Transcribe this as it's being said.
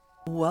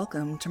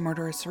Welcome to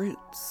Murderous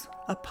Roots,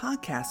 a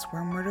podcast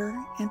where murder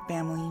and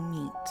family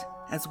meet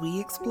as we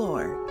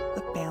explore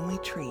the family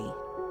tree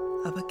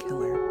of a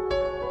killer.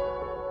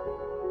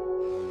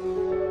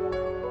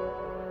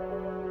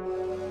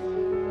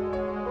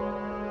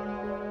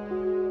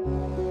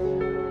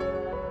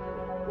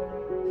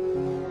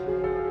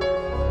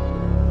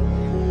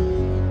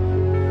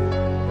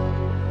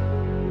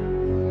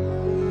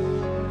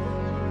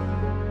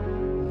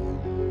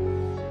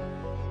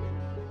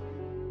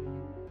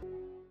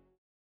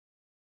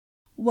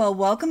 Well,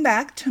 welcome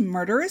back to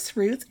Murderous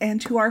Roots and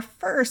to our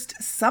first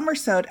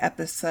Summersode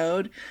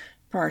episode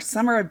for our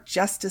Summer of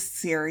Justice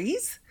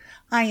series.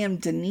 I am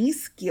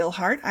Denise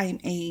Gielhart. I am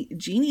a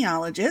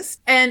genealogist.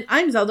 And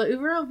I'm Zelda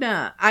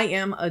Uvarovna. I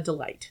am a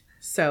delight.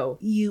 So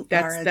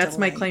that's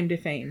my claim to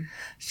fame.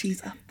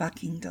 She's a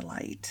fucking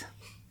delight.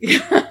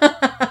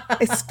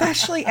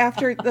 Especially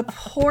after the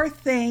poor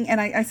thing.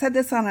 And I said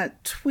this on a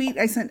tweet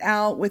I sent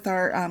out with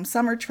our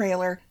summer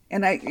trailer.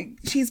 And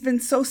she's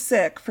been so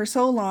sick for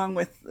so long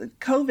with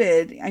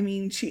COVID. I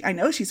mean, I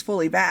know she's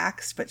fully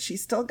vaxxed, but she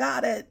still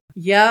got it.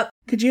 Yep.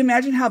 Could you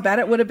imagine how bad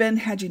it would have been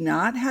had you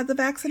not had the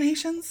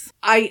vaccinations?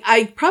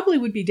 I probably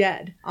would be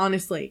dead,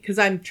 honestly, because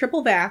I'm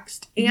triple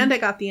vaxxed and I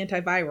got the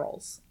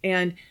antivirals.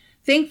 And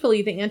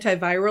thankfully, the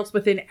antivirals,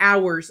 within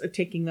hours of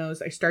taking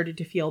those, I started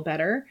to feel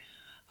better.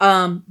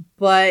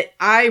 But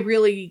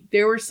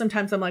there were some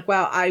times I'm like,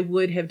 wow, I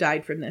would have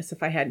died from this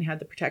if I hadn't had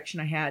the protection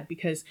I had,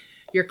 because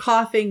you're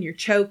coughing, you're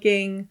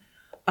choking,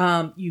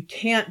 you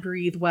can't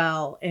breathe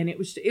well. And it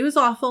was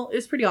awful. It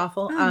was pretty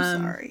awful.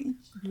 I'm sorry.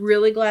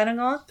 Really glad I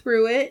got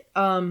through it.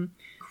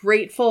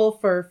 Grateful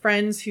for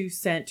friends who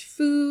sent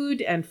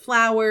food and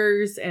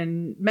flowers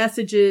and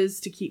messages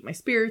to keep my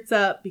spirits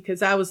up,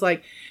 because I was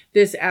like,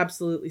 this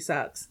absolutely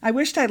sucks. I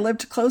wished I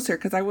lived closer,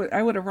 because I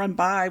would have run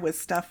by with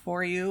stuff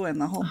for you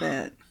and the whole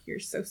bit. You're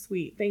so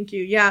sweet. Thank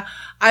you. Yeah.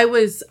 I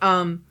was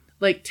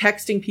like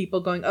texting people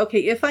going,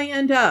 okay, if I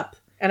end up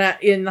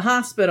in the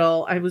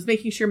hospital, I was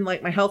making sure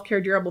my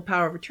healthcare durable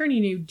power of attorney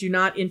knew, do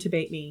not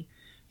intubate me.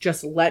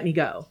 Just let me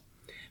go.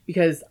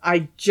 Because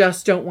I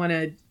just don't want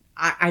to.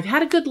 I've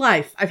had a good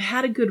life. I've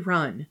had a good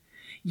run.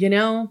 You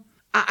know,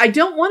 I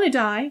don't want to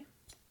die.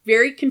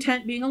 Very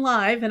content being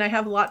alive, and I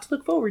have a lot to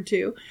look forward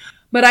to.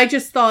 But I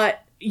just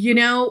thought, you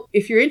know,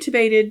 if you're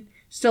intubated,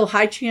 still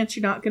high chance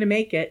you're not going to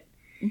make it.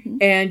 Mm-hmm.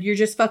 And you're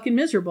just fucking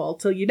miserable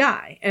till you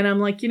die. And I'm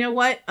like, you know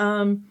what?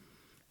 I'm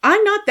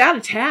not that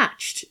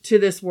attached to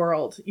this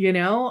world. You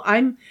know,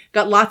 I'm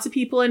got lots of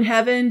people in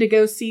heaven to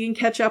go see and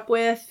catch up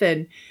with.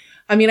 And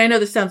I mean, I know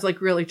this sounds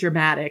like really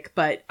dramatic,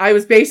 but I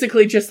was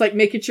basically just like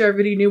making sure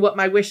everybody knew what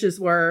my wishes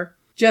were,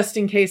 just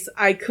in case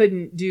I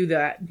couldn't do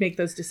that, make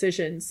those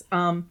decisions.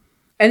 And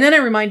then I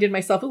reminded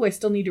myself, I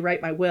still need to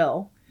write my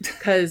will,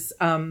 because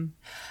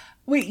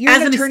wait, you're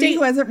an attorney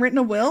who hasn't written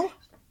a will?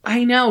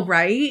 I know,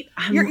 right?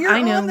 You're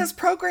on this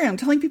program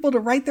telling people to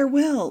write their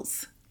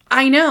wills.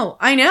 I know.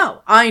 I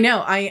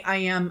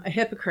am a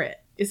hypocrite.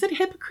 Is it a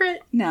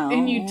hypocrite? No.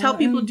 And you tell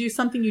people to do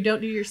something you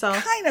don't do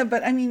yourself? Kind of,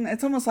 but I mean,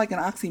 it's almost like an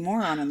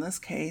oxymoron in this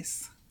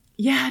case.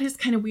 Yeah, it is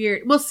kind of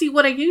weird. Well, see,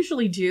 what I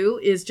usually do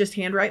is just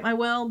handwrite my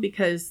will,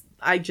 because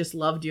I just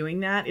love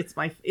doing that.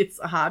 It's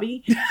a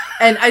hobby.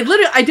 And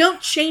I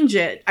don't change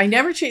it. I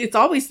never change. It's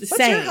always the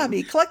same. What's your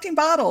hobby? Collecting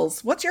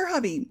bottles. What's your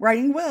hobby?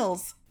 Writing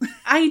wills.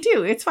 I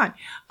do. It's fine.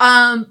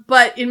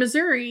 But in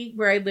Missouri,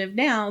 where I live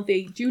now,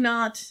 they do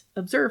not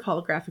observe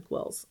holographic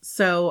wills.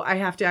 So I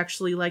have to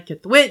actually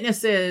get the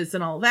witnesses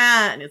and all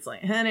that. And it's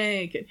like a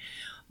headache.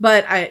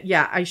 But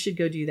I should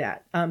go do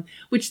that.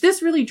 Which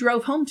this really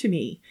drove home to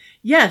me.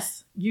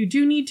 Yes, you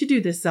do need to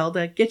do this,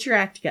 Zelda. Get your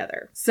act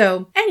together.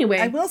 So anyway.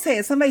 I will say,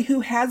 as somebody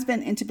who has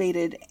been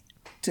intubated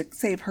to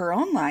save her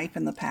own life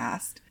in the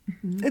past,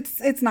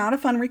 it's not a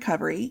fun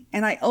recovery.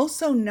 And I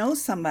also know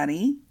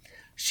somebody.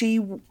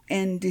 She,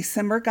 in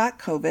December, got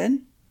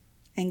COVID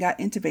and got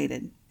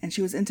intubated. And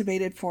she was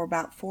intubated for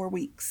about 4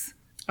 weeks.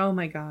 Oh,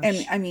 my gosh.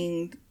 And, I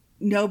mean,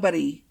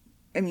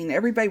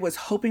 everybody was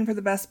hoping for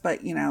the best.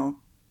 But, you know,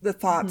 the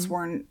thoughts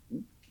were,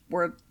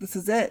 this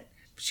is it.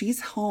 She's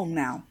home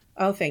now.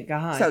 Oh, thank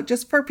God. So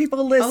just for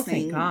people listening. Oh,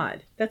 thank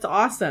God. That's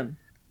awesome.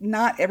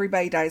 Not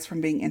everybody dies from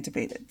being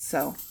intubated.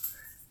 So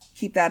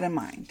keep that in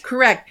mind.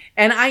 Correct.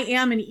 And I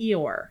am an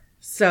Eeyore.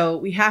 So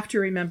we have to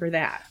remember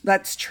that.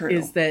 That's true.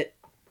 Is that...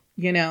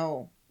 You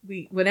know,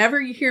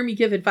 whenever you hear me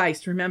give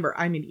advice, remember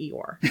I'm an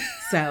Eeyore.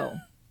 So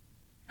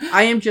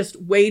I am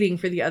just waiting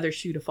for the other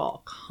shoe to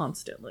fall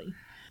constantly.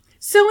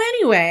 So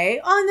anyway,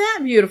 on that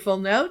beautiful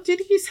note,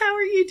 Denise, how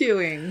are you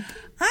doing?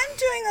 I'm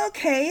doing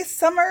okay.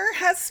 Summer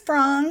has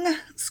sprung.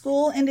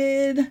 School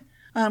ended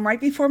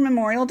right before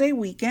Memorial Day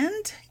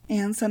weekend.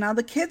 And so now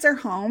the kids are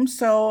home.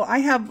 So I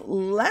have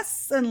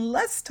less and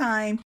less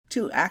time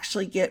to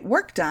actually get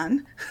work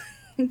done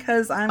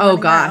because I'm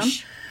running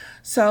around.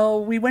 So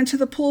we went to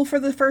the pool for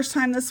the first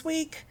time this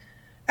week.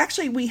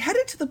 Actually, we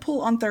headed to the pool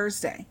on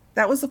Thursday.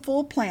 That was the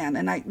full plan.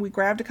 And we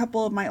grabbed a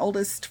couple of my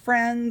oldest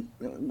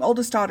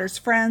daughter's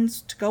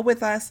friends to go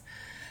with us.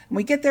 And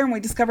we get there and we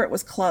discover it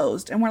was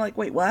closed. And we're like,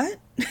 wait, what?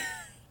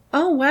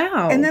 Oh,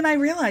 wow. And then I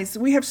realized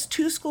we have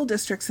 2 school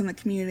districts in the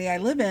community I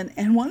live in,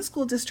 and one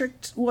school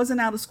district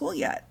wasn't out of school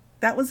yet.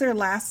 That was their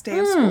last day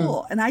of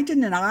school, and I did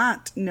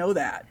not know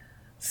that.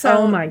 So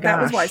Oh my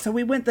that was why. gosh. So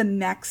we went the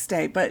next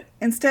day, but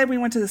instead we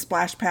went to the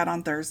splash pad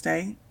on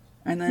Thursday.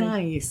 And then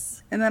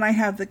Nice. and then I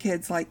have the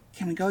kids like,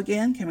 can we go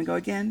again? Can we go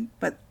again?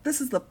 But this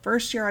is the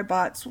first year I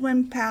bought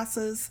swim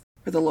passes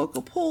for the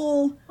local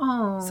pool.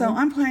 Oh, So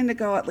I'm planning to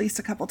go at least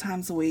a couple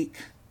times a week,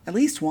 at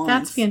least once.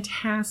 that's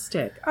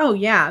fantastic. Oh,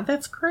 yeah,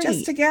 that's great.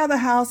 Just to get out of the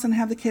house and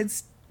have the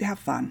kids have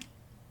fun.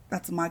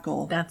 That's my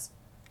goal. That's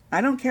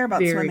I don't care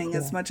about very swimming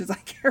cool. as much as I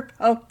care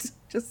about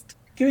just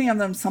giving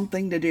them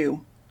something to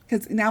do.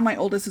 Because now my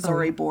oldest is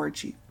already bored,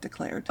 she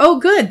declared. Oh,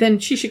 good. Then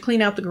she should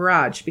clean out the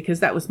garage because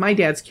that was my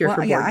dad's cure for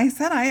Well, boredom. yeah, I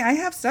said I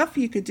have stuff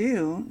you could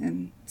do.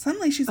 And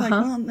suddenly she's like,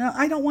 well, no,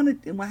 I don't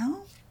want to.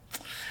 Well,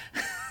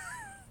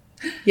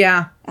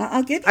 Yeah,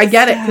 I'll give you I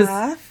get it, 'cause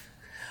stuff.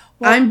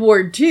 Well, I'm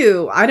bored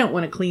too. I don't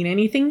want to clean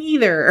anything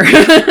either.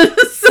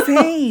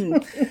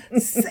 Same.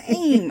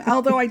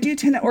 Although I do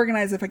tend to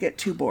organize if I get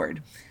too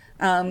bored.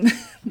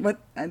 But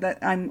that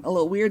I'm a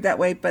little weird that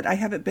way, but I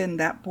haven't been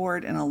that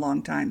bored in a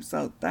long time,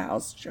 so the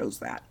house shows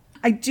that.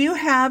 I do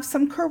have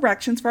some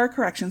corrections for our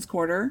corrections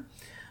quarter.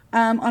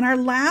 On our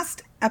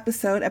last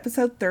episode,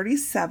 episode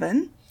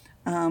 37,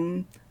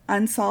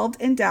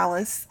 Unsolved in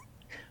Dallas,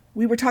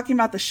 we were talking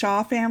about the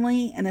Shaw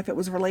family and if it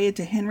was related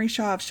to Henry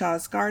Shaw of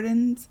Shaw's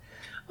Gardens.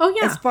 Oh,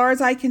 yeah. As far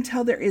as I can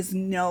tell, there is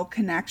no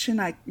connection.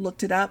 I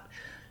looked it up.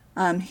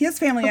 His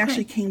family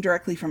actually came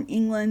directly from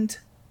England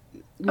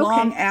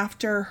long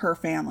after her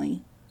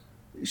family,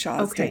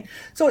 Shaw's Okay. did.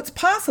 So it's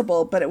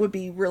possible, but it would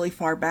be really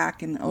far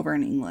back and over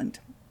in England.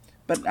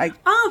 But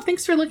Oh,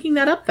 thanks for looking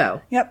that up,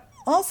 though. yep.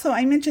 Also,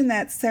 I mentioned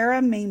that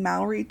Sarah Mae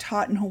Mallory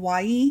taught in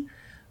Hawaii.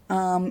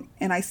 And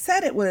I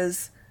said it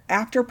was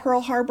after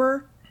Pearl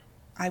Harbor.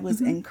 I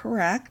was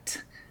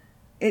incorrect.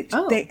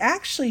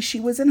 She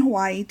was in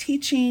Hawaii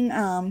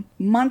teaching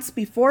months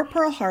before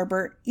Pearl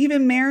Harbor,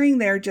 even marrying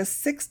there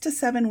just 6 to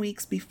 7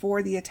 weeks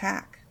before the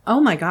attack. Oh,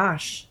 my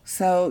gosh.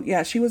 So,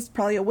 yeah, she was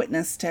probably a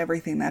witness to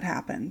everything that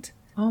happened.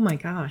 Oh, my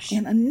gosh.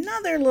 And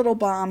another little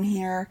bomb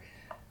here.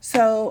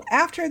 So,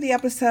 after the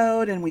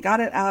episode and we got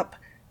it up,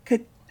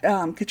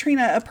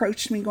 Katrina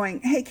approached me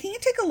going, hey, can you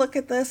take a look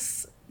at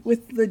this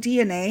with the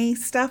DNA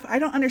stuff? I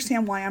don't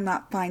understand why I'm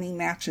not finding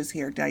matches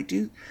here.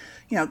 Can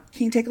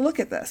you take a look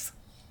at this?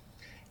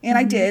 And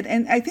I did.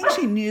 And I think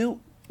she knew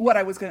what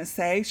I was going to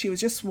say. She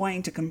was just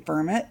wanting to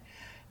confirm it.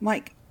 I'm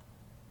like,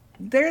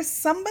 there's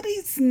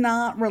somebody's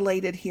not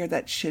related here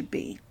that should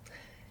be.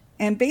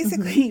 And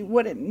basically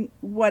we're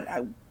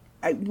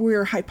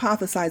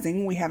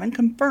hypothesizing, we haven't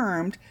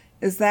confirmed,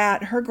 is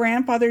that her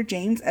grandfather,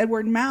 James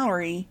Edward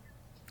Mallory,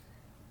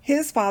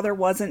 his father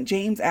wasn't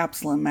James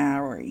Absalom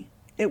Mallory.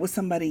 It was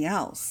somebody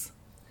else.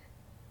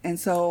 And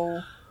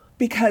so,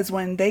 because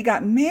when they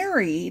got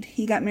married,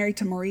 he got married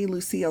to Marie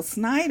Lucille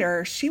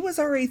Snyder, she was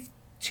already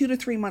 2 to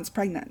 3 months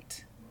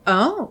pregnant.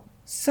 Oh.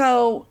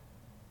 So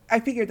I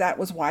figured that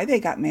was why they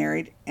got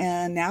married.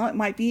 And now it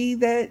might be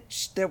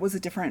that there was a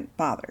different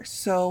father.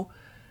 So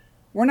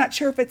we're not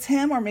sure if it's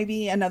him or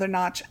maybe another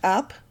notch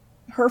up.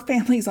 Her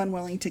family's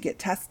unwilling to get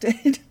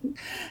tested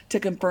to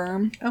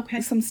confirm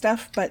some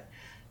stuff. But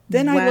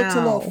then I looked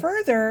a little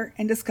further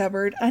and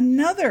discovered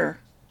another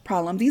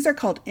problem. These are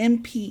called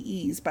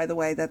MPEs, by the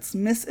way. That's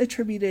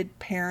misattributed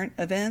parent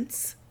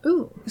events.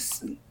 Ooh.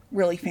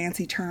 Really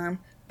fancy term,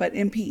 but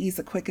MPE is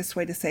the quickest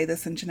way to say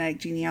this in genetic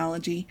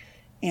genealogy.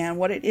 And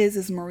what it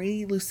is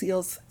Marie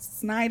Lucille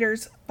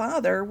Snyder's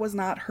father was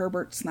not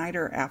Herbert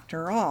Snyder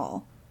after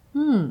all.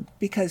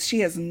 Because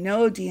she has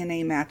no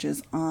DNA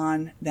matches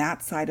on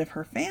that side of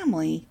her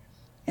family.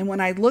 And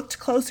when I looked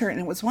closer, and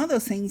it was one of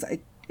those things,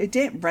 it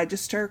didn't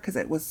register because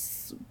it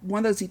was one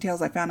of those details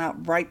I found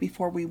out right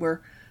before we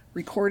were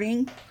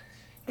recording,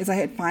 is I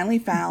had finally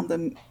found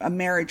not the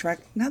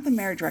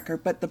marriage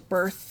record, but the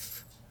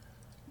birth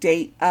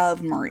date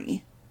of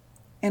Marie.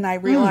 And I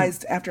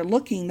realized after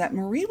looking that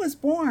Marie was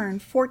born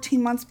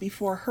 14 months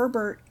before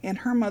Herbert and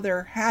her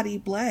mother, Hattie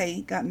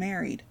Blay, got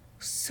married.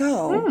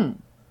 So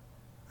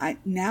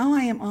now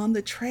I am on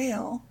the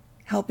trail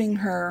helping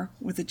her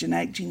with the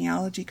genetic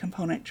genealogy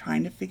component,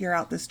 trying to figure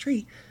out this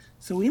tree.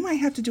 So we might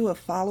have to do a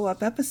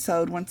follow-up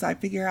episode once I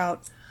figure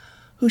out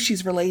who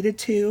she's related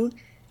to.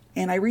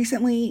 And I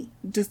recently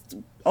just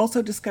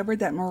also discovered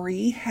that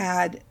Marie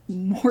had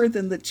more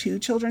than the 2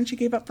 children she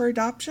gave up for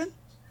adoption.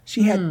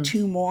 She had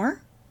 2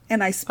 more.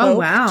 And I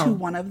spoke to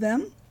one of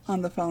them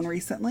on the phone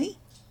recently.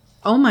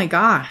 Oh, my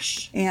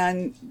gosh.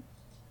 And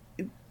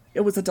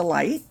it was a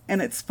delight.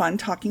 And it's fun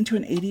talking to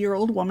an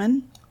 80-year-old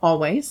woman.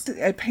 Always.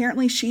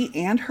 Apparently she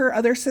and her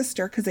other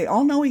sister, because they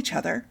all know each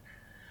other,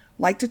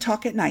 like to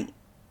talk at night.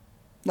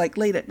 Like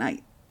late at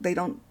night. They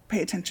don't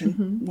pay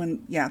attention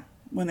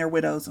when they're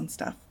widows and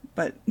stuff.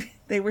 But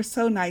they were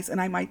so nice, and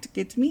I might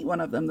get to meet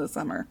one of them this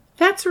summer.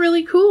 That's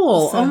really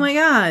cool. Oh, my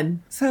God.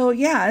 So,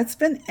 yeah, it's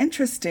been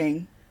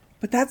interesting.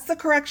 But that's the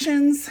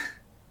corrections.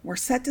 We're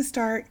set to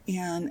start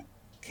and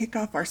kick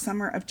off our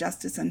Summer of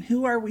Justice. And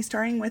who are we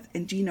starting with?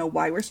 And do you know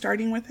why we're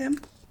starting with him?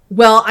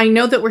 Well, I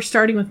know that we're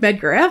starting with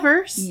Medgar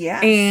Evers.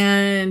 Yes.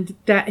 And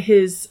that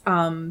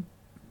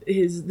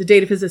the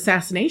date of his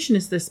assassination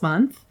is this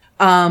month.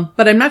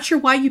 But I'm not sure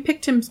why you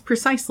picked him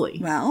precisely.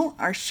 Well,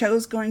 our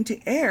show's going to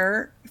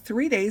air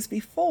 3 days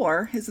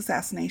before his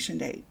assassination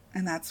date.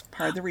 And that's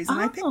part of the reason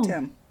I picked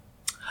him.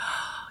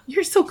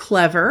 You're so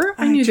clever.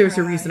 I knew there was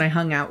a reason I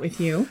hung out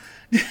with you.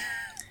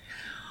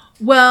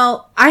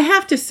 Well, I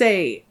have to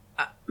say,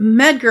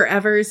 Medgar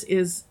Evers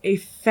is a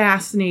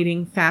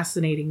fascinating,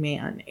 fascinating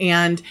man.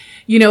 And,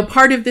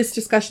 part of this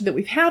discussion that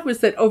we've had was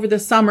that over the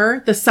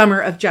summer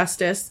of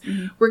justice,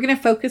 we're going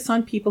to focus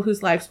on people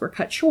whose lives were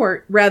cut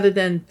short rather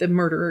than the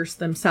murderers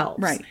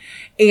themselves. Right.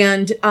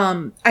 And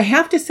I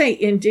have to say,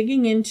 in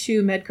digging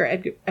into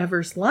Medgar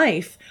Evers'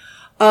 life,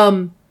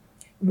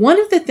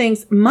 one of the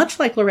things, much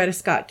like Loretta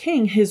Scott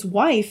King, his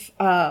wife,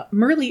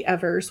 Myrlie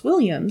Evers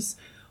Williams,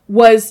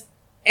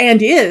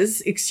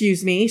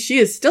 she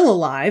is still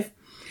alive,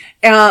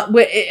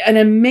 an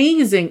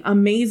amazing,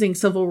 amazing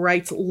civil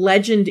rights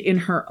legend in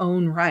her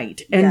own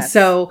right. And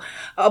so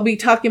I'll be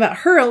talking about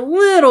her a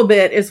little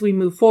bit as we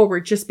move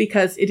forward, just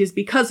because it is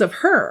because of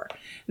her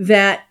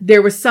that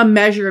there was some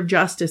measure of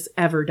justice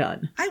ever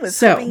done. I was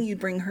hoping you'd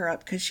bring her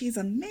up because she's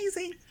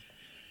amazing.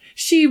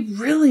 She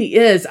really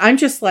is. I'm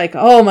just like,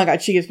 oh my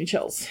God, she gives me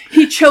chills.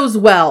 He chose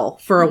well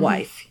for a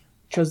wife.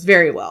 Chose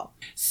very well.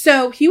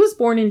 So he was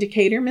born in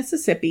Decatur,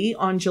 Mississippi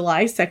on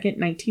July 2nd,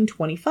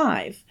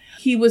 1925.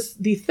 He was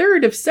the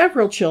third of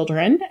several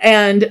children,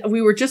 and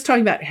we were just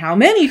talking about how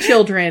many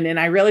children, and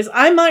I realized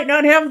I might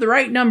not have the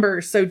right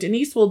number, so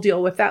Denise will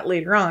deal with that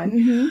later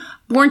on.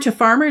 Born to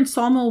farmer and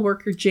sawmill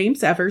worker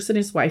James Evers and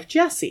his wife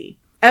Jessie.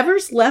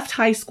 Evers left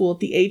high school at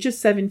the age of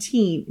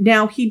 17.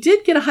 Now, he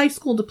did get a high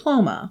school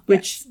diploma,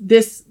 which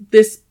this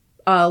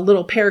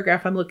little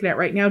paragraph I'm looking at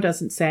right now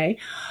doesn't say.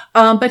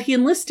 But he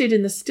enlisted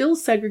in the still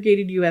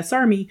segregated U.S.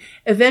 Army,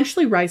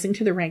 eventually rising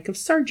to the rank of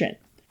sergeant.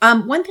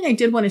 One thing I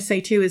did want to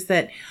say, too, is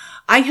that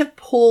I have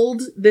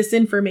pulled this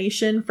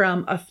information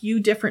from a few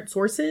different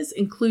sources,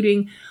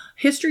 including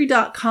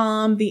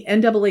History.com, the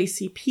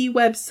NAACP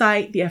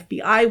website, the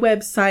FBI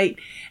website,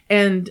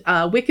 and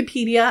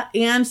Wikipedia,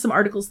 and some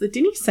articles that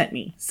Denise sent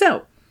me.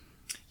 So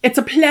it's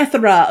a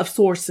plethora of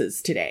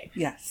sources today.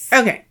 Yes.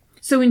 Okay.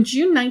 So in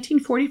June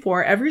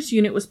 1944, Evers'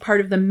 unit was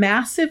part of the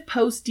massive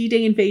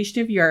post-D-Day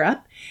invasion of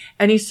Europe,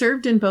 and he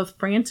served in both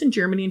France and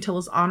Germany until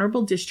his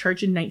honorable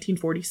discharge in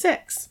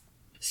 1946.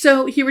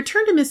 So he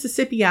returned to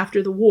Mississippi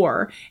after the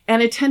war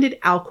and attended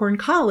Alcorn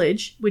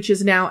College, which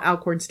is now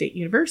Alcorn State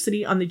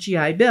University, on the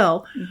GI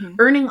Bill,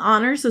 earning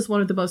honors as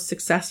one of the most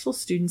successful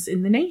students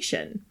in the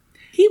nation.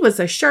 He was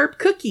a sharp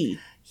cookie.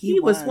 He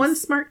was one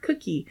smart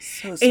cookie.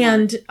 So smart.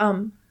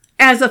 And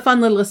as a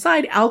fun little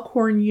aside,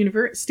 Alcorn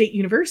State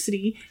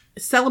University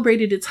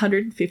celebrated its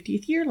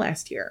 150th year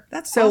last year.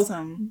 That's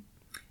awesome.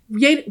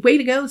 Way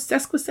to go,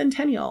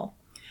 sesquicentennial.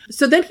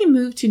 So then he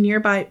moved to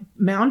nearby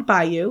Mound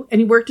Bayou,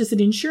 and he worked as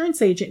an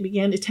insurance agent and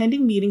began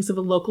attending meetings of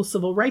a local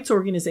civil rights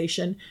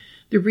organization,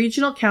 the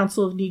Regional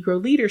Council of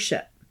Negro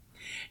Leadership.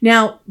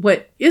 Now,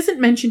 what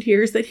isn't mentioned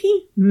here is that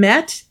he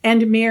met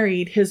and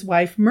married his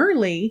wife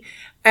Myrlie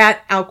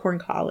at Alcorn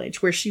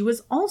College, where she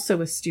was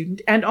also a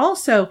student and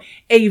also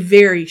a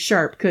very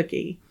sharp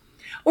cookie.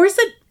 Or is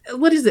it,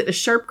 what is it, a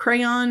sharp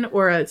crayon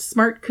or a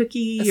smart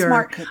cookie?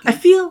 Smart cookie. I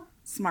feel...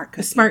 Smart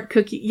cookie. A smart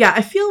cookie. Yeah,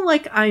 I feel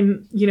like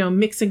I'm,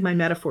 mixing my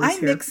metaphors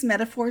here. I mix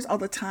metaphors all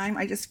the time.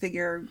 I just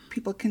figure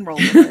people can roll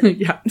with it.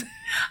 Yeah.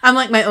 I'm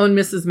like my own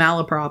Mrs.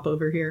 Malaprop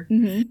over here.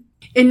 In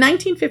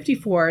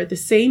 1954, the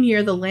same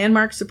year the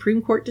landmark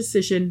Supreme Court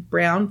decision,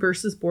 Brown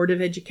versus Board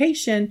of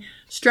Education,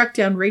 struck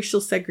down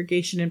racial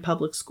segregation in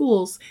public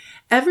schools,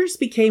 Evers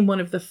became one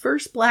of the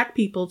first Black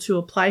people to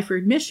apply for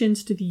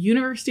admissions to the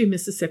University of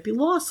Mississippi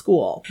Law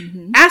School.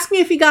 Ask me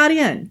if he got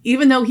in,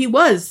 even though he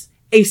was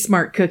a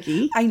smart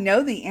cookie. I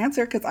know the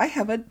answer because I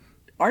have an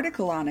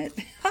article on it.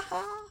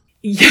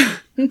 Yeah,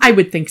 I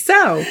would think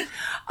so.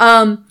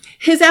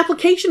 His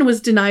application was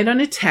denied on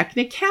a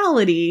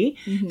technicality.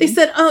 They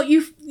said, oh,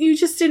 you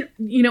just didn't,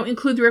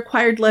 include the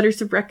required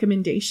letters of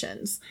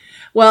recommendations.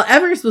 Well,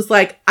 Evers was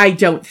like, I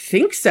don't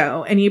think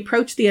so. And he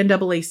approached the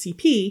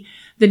NAACP,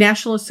 the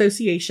National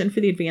Association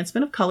for the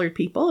Advancement of Colored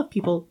People. If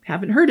people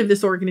haven't heard of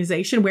this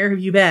organization, where have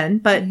you been?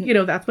 But,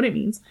 that's what it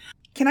means.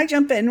 Can I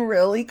jump in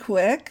really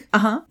quick?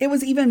 It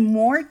was even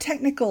more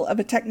technical of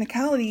a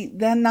technicality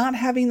than not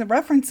having the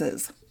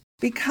references.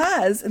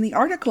 Because in the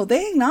article,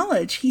 they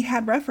acknowledge he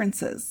had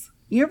references.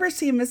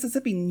 University of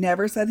Mississippi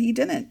never said he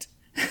didn't.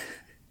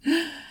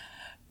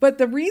 But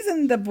the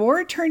reason the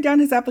board turned down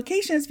his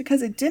application is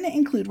because it didn't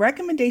include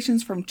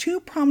recommendations from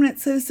 2 prominent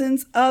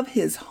citizens of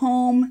his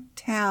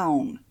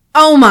hometown.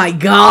 Oh my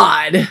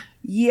God.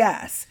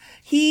 Yes.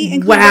 He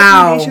included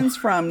recommendations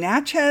from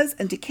Natchez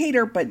and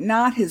Decatur, but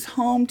not his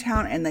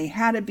hometown, and they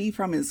had to be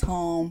from his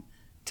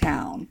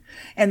hometown.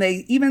 And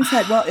they even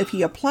said, well, if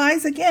he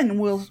applies again,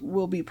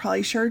 we'll be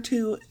probably sure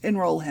to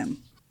enroll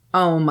him.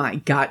 Oh my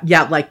God.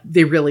 Yeah, like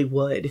they really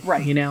would.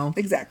 Right.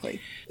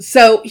 Exactly.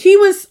 So he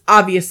was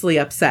obviously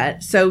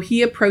upset. So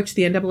he approached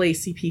the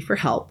NAACP for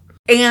help.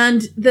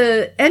 And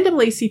the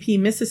NAACP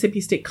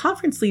Mississippi State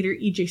Conference leader,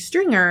 E.J.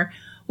 Stringer,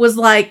 was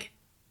like,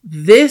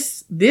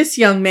 this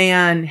young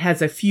man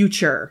has a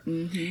future,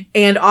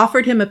 and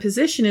offered him a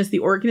position as the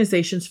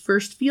organization's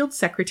first field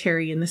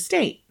secretary in the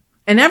state.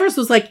 And Evers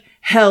was like,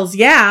 hells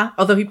yeah,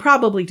 although he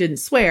probably didn't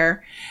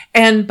swear.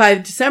 And by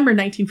December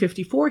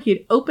 1954, he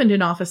had opened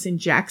an office in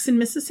Jackson,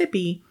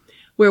 Mississippi,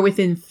 where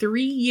within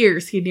 3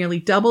 years, he had nearly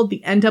doubled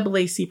the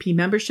NAACP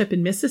membership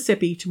in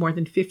Mississippi to more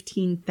than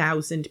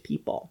 15,000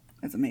 people.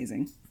 That's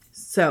amazing.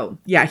 So,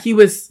 yeah, he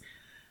was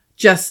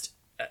just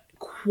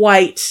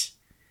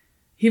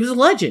he was a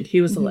legend.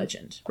 He was a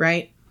legend,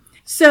 right?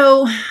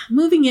 So,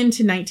 moving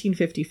into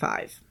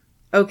 1955.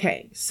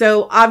 Okay,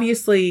 so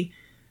obviously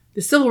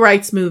the civil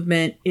rights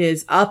movement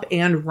is up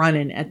and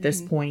running at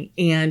this point,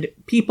 and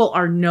people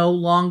are no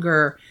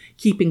longer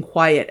keeping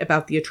quiet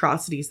about the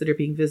atrocities that are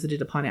being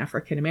visited upon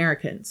African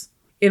Americans.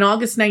 In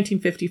August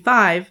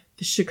 1955,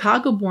 the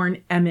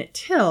Chicago-born Emmett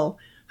Till,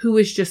 who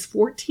was just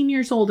 14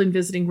 years old and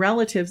visiting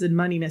relatives in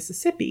Money,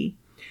 Mississippi,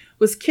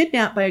 was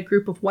kidnapped by a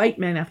group of white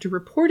men after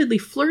reportedly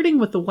flirting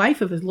with the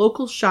wife of his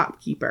local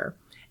shopkeeper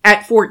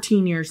at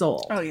 14 years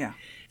old. Oh, yeah.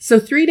 So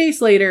 3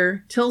 days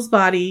later, Till's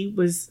body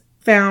was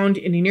found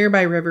in a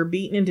nearby river,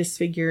 beaten and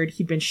disfigured.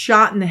 He'd been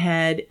shot in the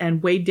head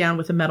and weighed down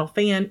with a metal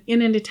fan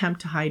in an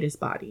attempt to hide his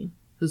body.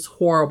 It was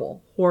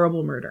horrible,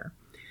 horrible murder.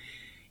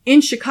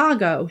 In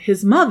Chicago,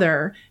 his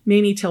mother,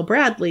 Mamie Till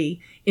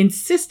Bradley,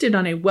 insisted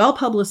on a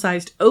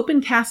well-publicized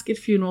open casket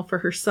funeral for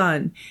her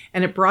son,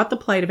 and it brought the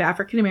plight of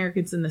African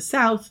Americans in the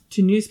South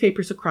to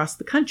newspapers across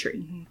the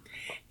country.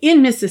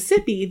 In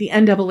Mississippi, the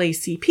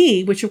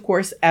NAACP, which of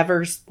course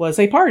Evers was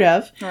a part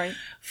of,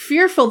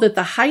 fearful that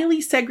the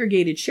highly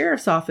segregated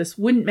sheriff's office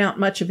wouldn't mount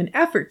much of an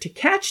effort to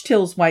catch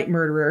Till's white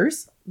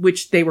murderers,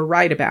 which they were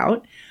right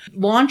about,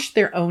 launched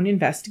their own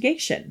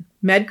investigation.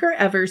 Medgar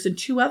Evers and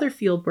 2 other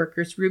field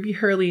workers, Ruby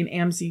Hurley and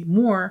Amzie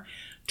Moore,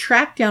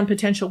 tracked down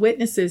potential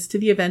witnesses to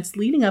the events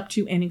leading up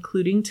to and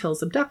including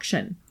Till's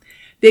abduction.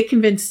 They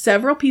convinced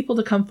several people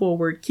to come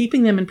forward,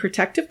 keeping them in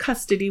protective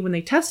custody when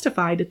they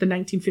testified at the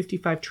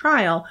 1955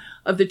 trial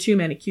of the 2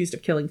 men accused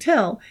of killing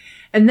Till,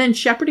 and then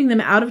shepherding them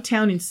out of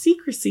town in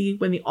secrecy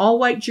when the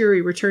all-white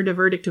jury returned a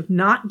verdict of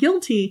not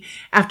guilty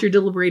after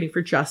deliberating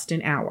for just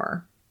an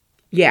hour.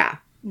 Yeah.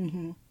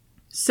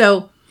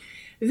 So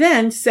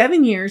then,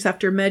 7 years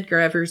after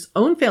Medgar Evers'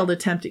 own failed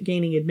attempt at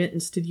gaining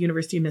admittance to the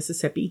University of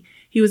Mississippi,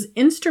 he was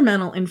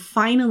instrumental in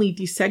finally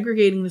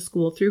desegregating the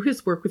school through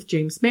his work with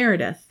James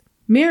Meredith.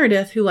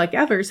 Meredith, who like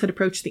Evers had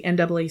approached the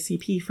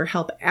NAACP for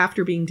help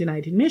after being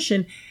denied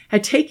admission,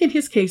 had taken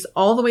his case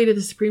all the way to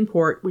the Supreme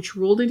Court, which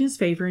ruled in his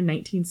favor in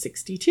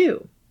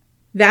 1962.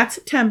 That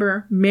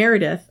September,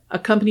 Meredith,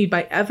 accompanied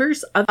by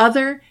Evers'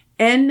 other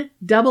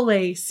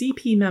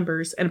NAACP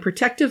members and a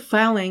protective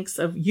phalanx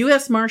of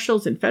U.S.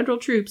 Marshals and federal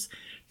troops,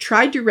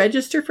 tried to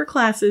register for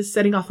classes,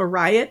 setting off a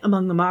riot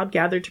among the mob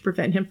gathered to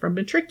prevent him from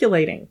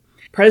matriculating.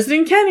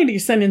 President Kennedy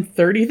sent in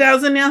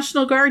 30,000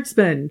 National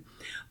Guardsmen.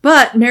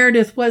 But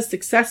Meredith was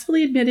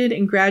successfully admitted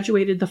and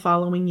graduated the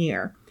following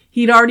year.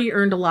 He'd already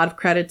earned a lot of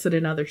credits at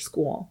another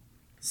school.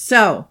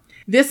 So,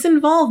 this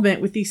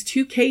involvement with these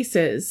 2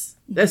 cases,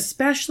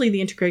 especially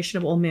the integration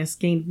of Ole Miss,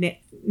 gained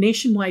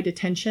nationwide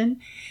attention,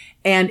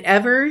 and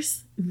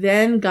Evers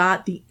then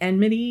got the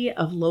enmity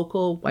of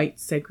local white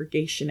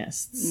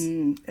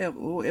segregationists.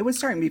 It was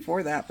starting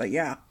before that, but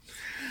yeah.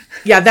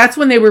 Yeah, that's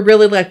when they were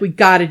really like, we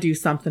got to do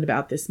something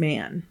about this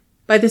man.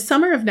 By the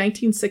summer of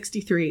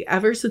 1963,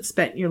 Evers had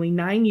spent nearly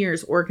 9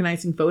 years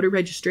organizing voter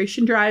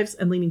registration drives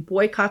and leading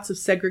boycotts of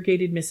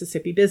segregated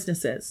Mississippi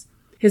businesses.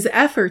 His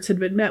efforts had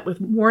been met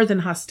with more than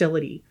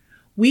hostility.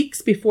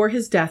 Weeks before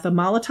his death, a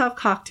Molotov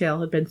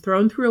cocktail had been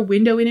thrown through a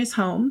window in his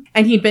home,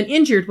 and he'd been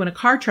injured when a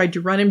car tried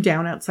to run him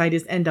down outside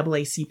his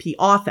NAACP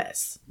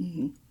office.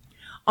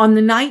 On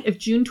the night of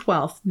June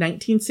 12,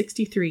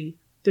 1963,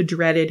 the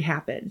dreaded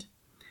happened.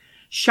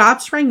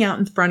 Shots rang out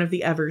in front of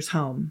the Evers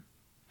home.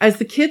 As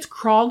the kids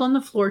crawled on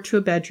the floor to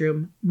a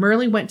bedroom,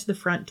 Murley went to the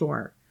front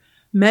door.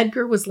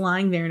 Medgar was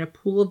lying there in a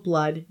pool of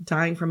blood,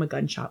 dying from a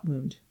gunshot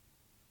wound.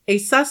 A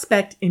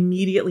suspect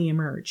immediately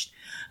emerged.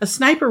 A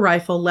sniper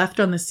rifle left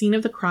on the scene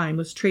of the crime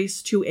was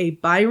traced to a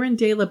Byron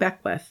de la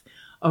Beckwith,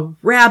 a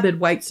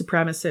rabid white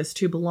supremacist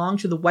who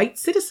belonged to the White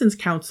Citizens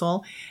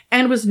Council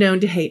and was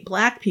known to hate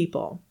Black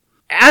people.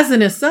 As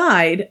an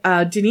aside,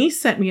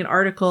 Denise sent me an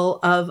article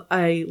of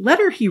a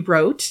letter he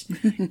wrote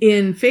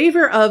in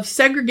favor of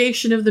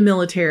segregation of the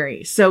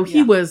military. So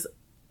he was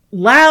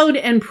loud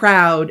and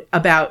proud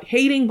about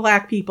hating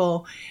Black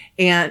people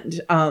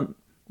and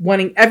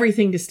wanting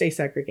everything to stay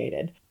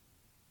segregated.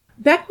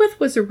 Beckwith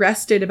was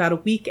arrested about a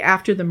week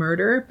after the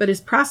murder, but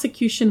his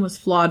prosecution was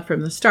flawed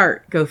from the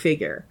start, go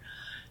figure.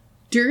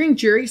 During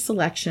jury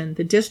selection,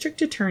 the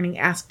district attorney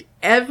asked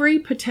every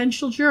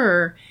potential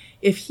juror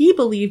if he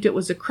believed it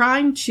was a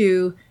crime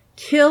to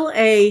kill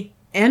a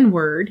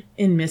N-word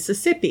in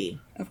Mississippi.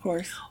 Of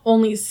course.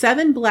 Only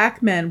 7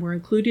 Black men were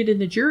included in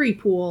the jury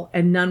pool,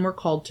 and none were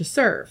called to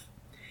serve.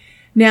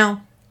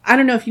 Now, I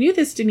don't know if you knew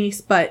this,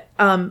 Denise, but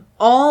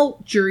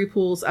all jury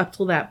pools up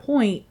till that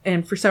point,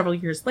 and for several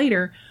years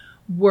later,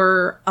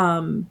 were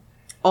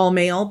all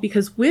male,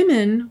 because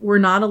women were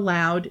not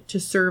allowed to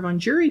serve on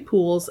jury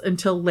pools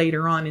until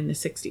later on in the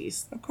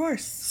 60s. Of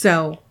course.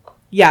 So,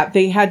 yeah,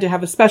 they had to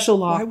have a special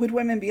law. Why would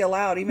women be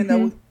allowed, even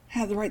though we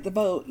had the right to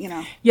vote, you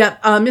know? Yeah,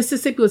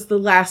 Mississippi was the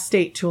last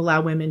state to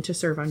allow women to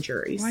serve on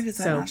juries. Why does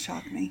that not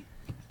shock me?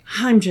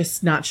 I'm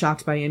just not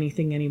shocked by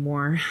anything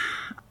anymore.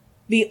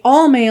 The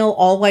all-male,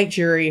 all-white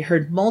jury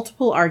heard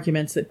multiple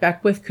arguments that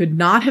Beckwith could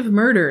not have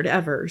murdered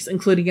Evers,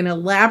 including an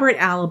elaborate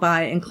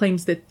alibi and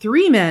claims that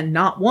 3 men,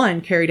 not 1,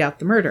 carried out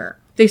the murder.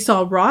 They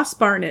saw Ross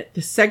Barnett,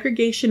 the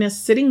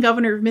segregationist sitting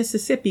governor of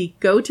Mississippi,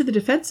 go to the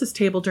defense's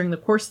table during the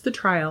course of the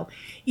trial,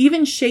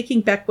 even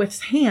shaking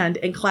Beckwith's hand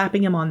and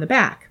clapping him on the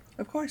back.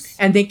 Of course.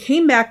 And they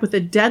came back with a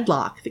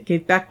deadlock that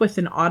gave Beckwith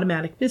an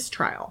automatic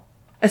mistrial.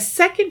 A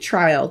second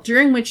trial,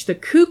 during which the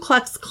Ku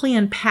Klux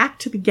Klan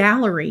packed the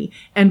gallery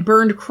and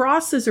burned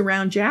crosses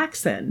around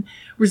Jackson,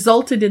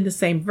 resulted in the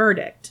same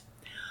verdict.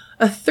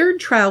 A third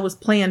trial was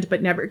planned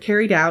but never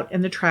carried out,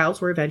 and the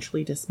trials were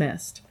eventually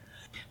dismissed.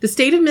 The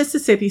state of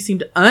Mississippi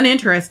seemed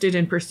uninterested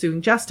in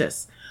pursuing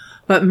justice,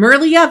 but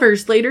Myrlie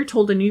Evers later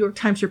told a New York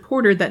Times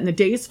reporter that in the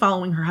days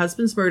following her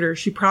husband's murder,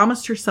 she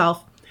promised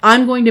herself,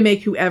 "I'm going to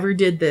make whoever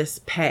did this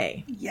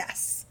pay."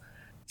 Yes.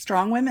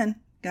 Strong women.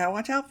 Gotta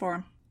watch out for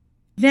them.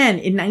 Then,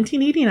 in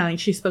 1989,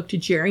 she spoke to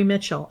Jerry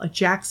Mitchell, a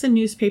Jackson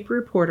newspaper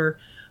reporter,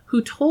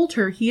 who told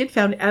her he had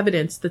found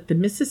evidence that the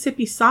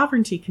Mississippi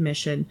Sovereignty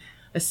Commission,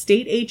 a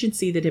state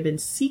agency that had been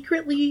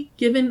secretly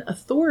given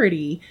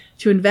authority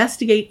to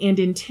investigate and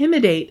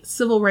intimidate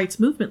civil rights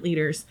movement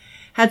leaders,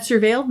 had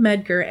surveilled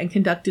Medgar and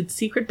conducted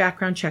secret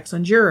background checks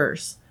on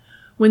jurors.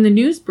 When the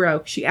news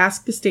broke, she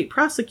asked the state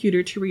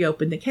prosecutor to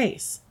reopen the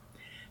case.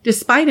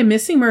 Despite a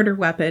missing murder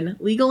weapon,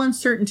 legal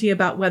uncertainty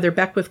about whether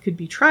Beckwith could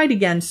be tried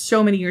again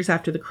so many years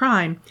after the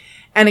crime,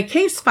 and a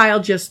case file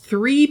just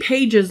 3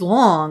 pages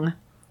long,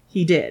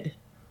 he did.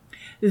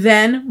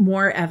 Then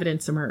more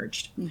evidence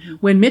emerged.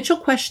 When Mitchell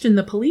questioned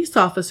the police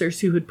officers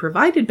who had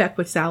provided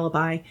Beckwith's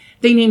alibi,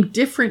 they named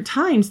different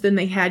times than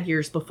they had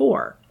years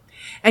before.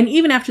 And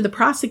even after the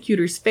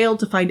prosecutors failed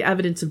to find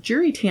evidence of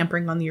jury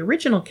tampering on the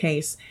original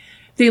case,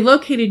 they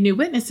located new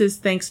witnesses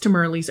thanks to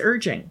Myrlie's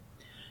urging.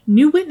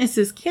 New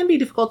witnesses can be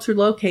difficult to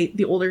locate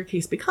the older a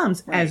case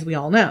becomes, as we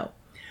all know.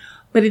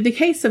 But in the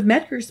case of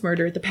Medgar's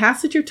murder, the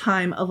passage of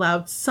time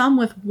allowed some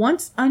with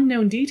once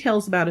unknown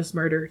details about his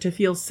murder to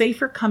feel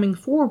safer coming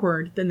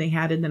forward than they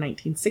had in the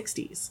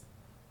 1960s.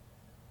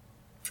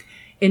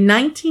 In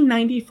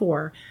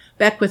 1994,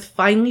 Beckwith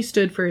finally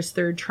stood for his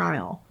third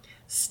trial.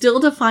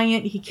 Still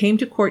defiant, he came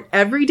to court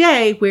every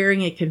day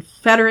wearing a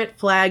Confederate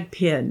flag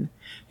pin.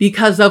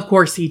 Because of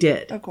course he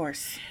did. Of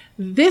course.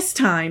 This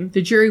time,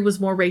 the jury was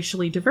more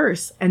racially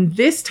diverse, and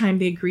this time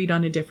they agreed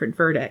on a different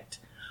verdict.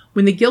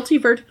 When the guilty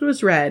verdict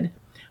was read,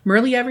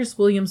 Myrlie Evers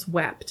Williams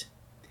wept.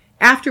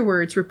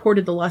 Afterwards,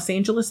 reported the Los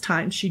Angeles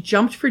Times, she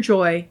jumped for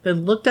joy,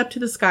 then looked up to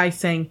the sky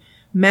saying,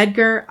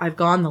 "Medgar, I've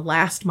gone the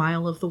last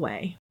mile of the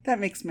way." That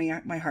makes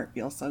my heart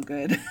feel so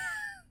good.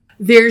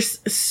 There's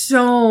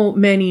so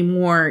many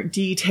more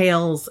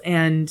details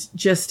and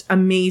just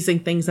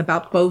amazing things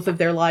about both of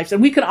their lives.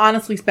 And we could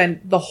honestly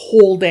spend the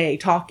whole day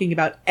talking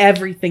about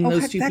everything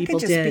those two people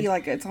did. That could just be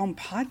like its own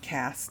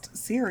podcast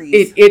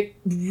series. It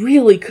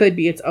really could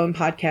be its own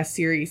podcast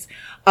series.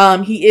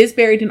 He is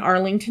buried in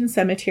Arlington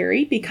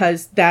Cemetery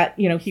because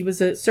he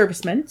was a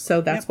serviceman.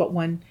 So that's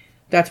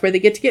that's where they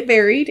get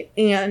buried.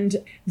 And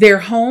their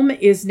home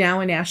is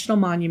now a national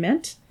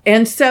monument.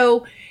 And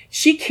so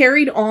she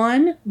carried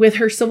on with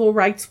her civil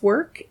rights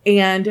work,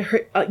 and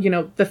her,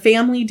 the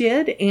family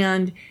did.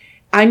 And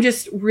I'm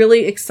just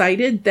really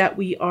excited that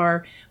we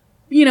are,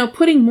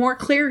 putting more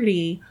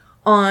clarity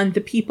on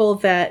the people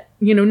that,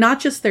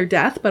 not just their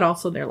death, but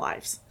also their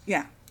lives.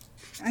 Yeah,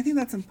 I think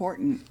that's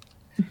important.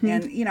 Mm-hmm.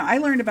 And, I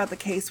learned about the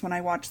case when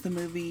I watched the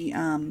movie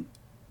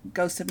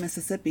Ghost of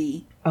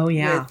Mississippi. Oh,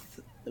 yeah.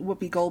 With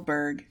Whoopi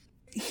Goldberg.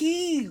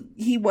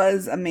 He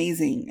was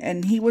amazing,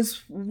 and he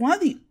was one of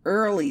the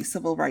early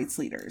civil rights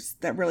leaders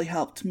that really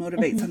helped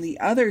motivate some of the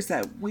others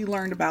that we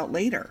learned about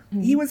later.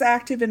 He was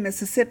active in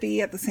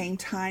Mississippi at the same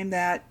time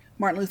that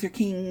Martin Luther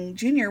King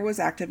Jr. was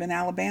active in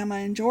Alabama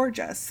and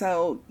Georgia.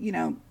 So,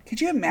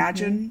 could you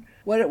imagine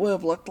what it would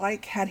have looked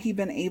like had he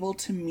been able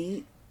to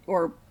meet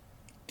or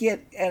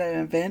get at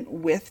an event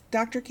with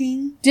Dr.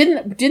 King?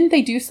 Didn't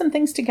they do some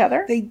things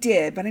together? They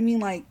did, but I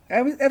mean, I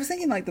was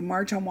thinking like the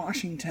March on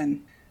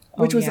Washington,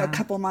 which was a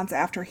couple months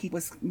after he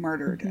was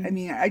murdered. I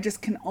mean, I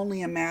just can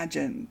only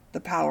imagine the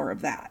power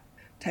of that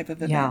type of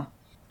event. Yeah.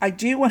 I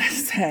do want to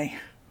say,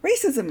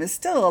 racism is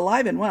still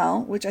alive and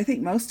well, which I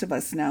think most of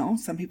us know.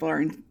 Some people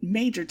are in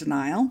major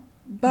denial,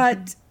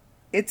 but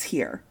it's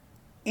here.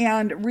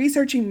 And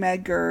researching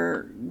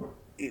Medgar,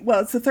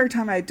 it's the third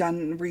time I've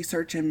done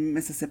research in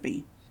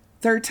Mississippi.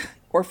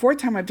 Fourth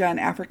time I've done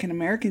African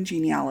American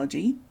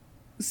genealogy.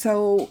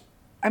 So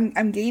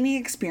I'm gaining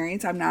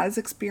experience. I'm not as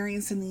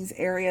experienced in these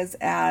areas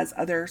as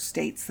other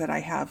states that I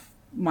have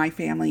my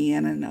family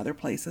in and other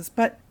places,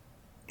 but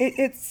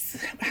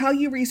it's how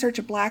you research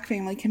a Black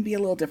family can be a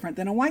little different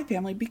than a white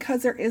family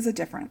because there is a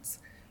difference.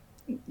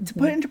 To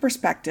put it into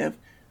perspective,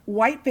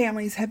 white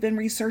families have been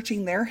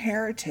researching their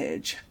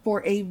heritage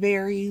for a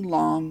very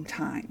long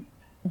time.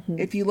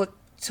 If you look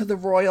to the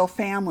royal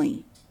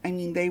family, I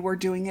mean, they were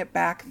doing it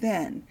back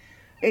then.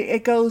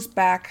 It goes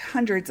back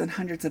hundreds and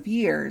hundreds of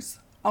years,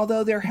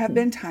 although there have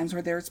been times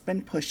where there's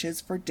been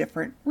pushes for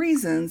different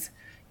reasons,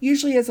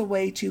 usually as a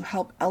way to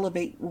help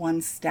elevate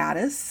one's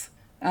status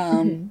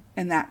in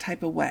that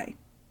type of way.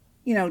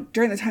 You know,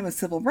 during the time of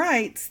civil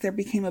rights, there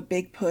became a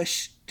big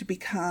push to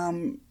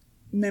become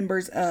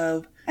members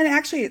of, and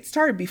actually it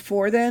started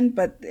before then,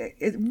 but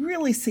it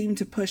really seemed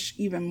to push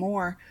even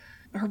more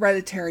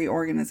hereditary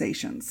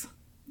organizations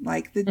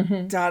like the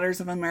Daughters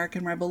of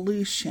American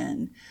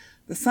Revolution,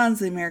 the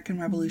Sons of the American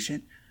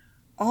Revolution,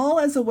 all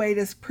as a way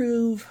to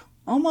prove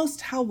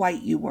almost how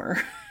white you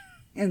were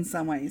in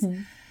some ways.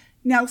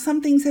 Now,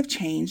 some things have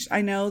changed.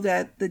 I know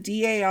that the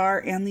DAR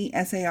and the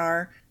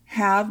SAR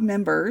have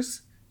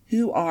members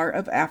who are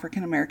of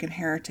African American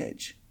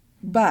heritage.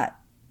 But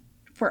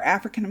for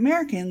African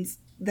Americans,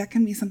 that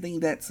can be something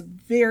that's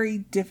very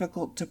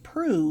difficult to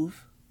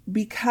prove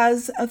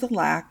because of the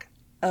lack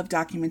of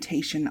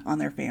documentation on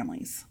their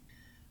families.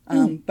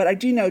 But I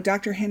do know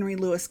Dr. Henry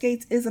Louis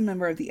Gates is a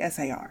member of the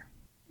SAR.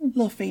 A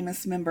little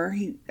famous member.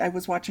 I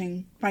was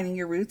watching Finding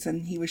Your Roots,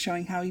 and he was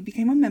showing how he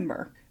became a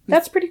member.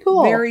 That's pretty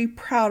cool. Very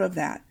proud of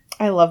that.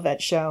 I love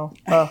that show.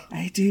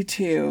 I do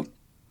too.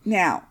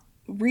 Now,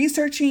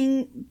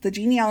 researching the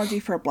genealogy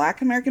for a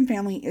Black American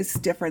family is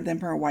different than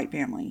for a white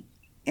family.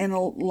 In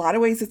a lot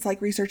of ways, it's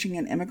like researching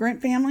an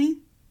immigrant family,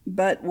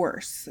 but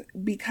worse,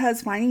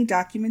 because finding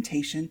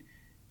documentation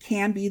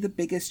can be the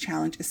biggest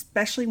challenge,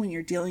 especially when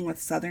you're dealing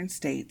with southern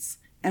states.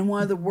 And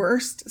one of the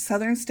worst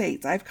southern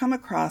states I've come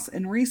across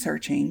in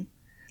researching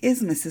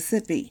is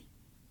Mississippi.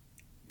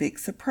 Big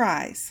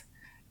surprise.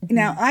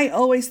 Now, I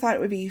always thought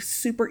it would be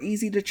super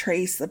easy to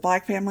trace a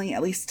Black family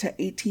at least to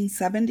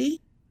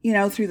 1870,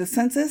 through the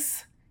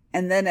census.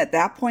 And then at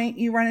that point,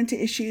 you run into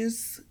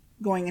issues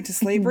going into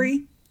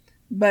slavery.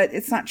 But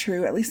it's not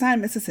true, at least not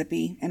in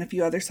Mississippi and a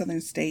few other southern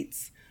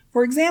states.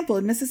 For example,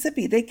 in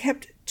Mississippi, they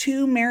kept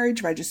 2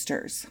 marriage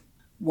registers,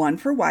 one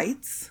for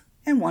whites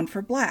and one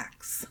for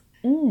Blacks.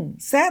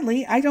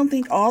 Sadly, I don't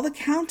think all the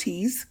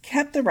counties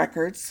kept the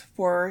records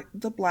for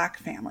the Black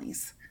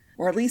families,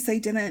 or at least they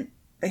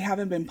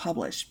haven't been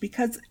published,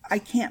 because I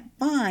can't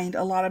find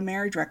a lot of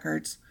marriage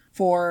records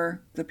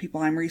for the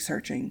people I'm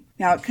researching.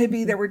 Now, it could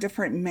be there were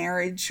different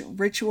marriage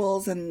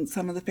rituals and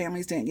some of the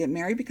families didn't get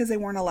married because they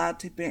weren't allowed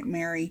to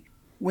marry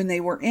when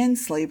they were in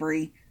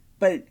slavery,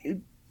 but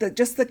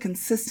just the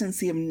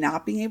consistency of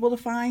not being able to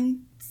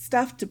find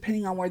stuff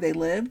depending on where they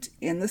lived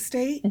in the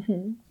state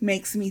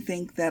makes me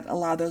think that a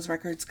lot of those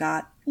records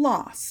got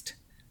lost.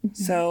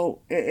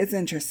 So it's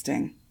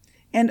interesting.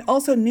 And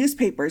also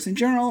newspapers in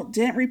general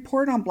didn't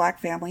report on Black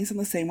families in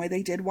the same way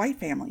they did white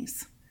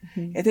families.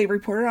 If they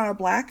reported on a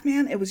Black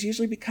man, it was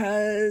usually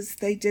because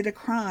they did a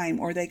crime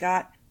or they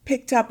got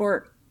picked up,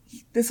 or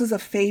this was a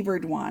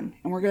favored one.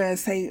 And we're going to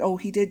say, oh,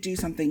 he did do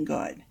something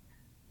good.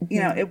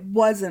 It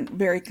wasn't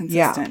very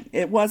consistent.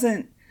 Yeah. It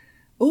wasn't,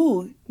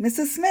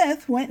 Mrs.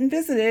 Smith went and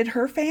visited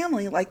her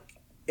family like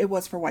it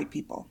was for white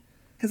people.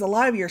 Because a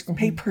lot of your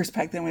papers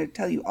back then would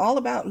tell you all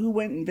about who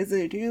went and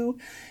visited who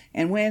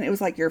and when. It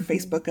was like your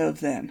Facebook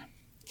of then.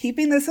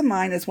 Keeping this in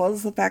mind, as well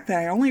as the fact that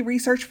I only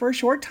researched for a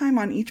short time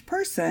on each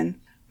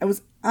person, I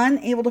was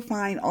unable to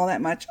find all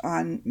that much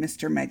on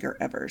Mr. Medgar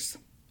Evers.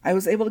 I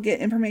was able to get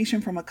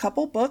information from a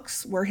couple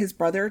books where his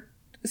brother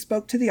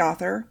spoke to the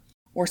author,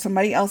 or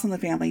somebody else in the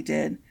family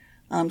did,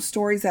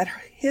 stories that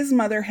his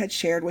mother had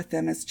shared with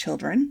them as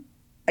children.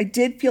 I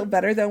did feel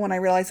better, though, when I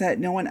realized that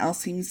no one else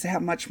seems to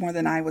have much more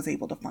than I was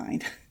able to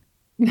find.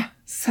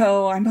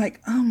 So I'm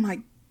like, oh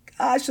my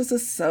gosh, this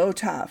is so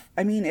tough.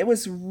 I mean, it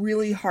was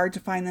really hard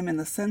to find them in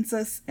the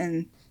census,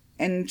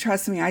 and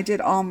trust me, I did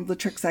all the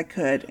tricks I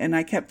could, and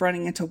I kept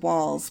running into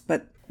walls.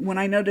 But when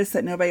I noticed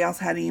that nobody else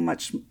had any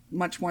much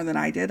more than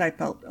I did, I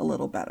felt a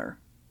little better.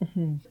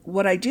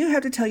 What I do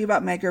have to tell you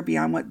about Medgar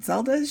beyond what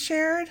Zelda has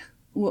shared,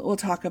 we'll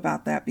talk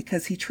about that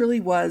because he truly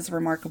was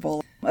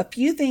remarkable. A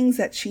few things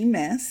that she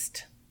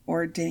missed,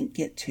 or didn't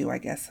get to, I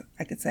guess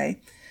I could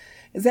say,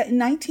 is that in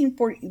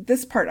 1940,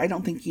 this part I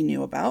don't think you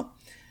knew about.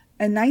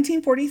 In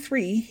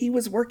 1943, he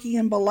was working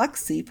in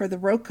Biloxi for the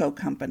Roco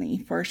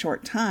Company for a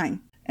short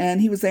time.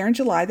 And he was there in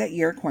July that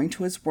year, according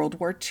to his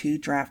World War II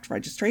draft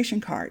registration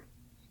card.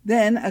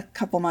 Then, a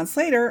couple months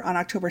later, on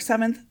October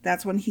 7th,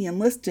 that's when he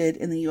enlisted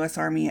in the U.S.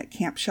 Army at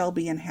Camp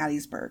Shelby in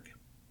Hattiesburg.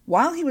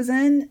 While he was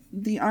in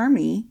the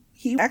Army,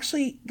 he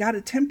actually got a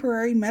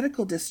temporary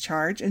medical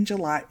discharge in June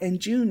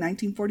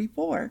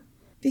 1944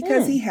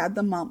 because he had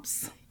the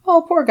mumps.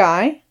 Oh, poor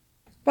guy.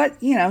 But,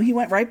 he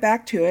went right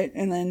back to it.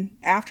 And then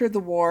after the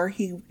war,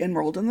 he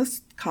enrolled in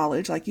this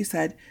college, like you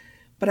said.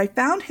 But I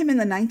found him in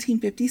the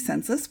 1950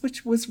 census,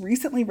 which was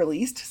recently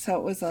released, so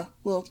it was a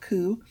little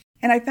coup.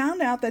 And I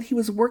found out that he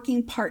was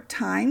working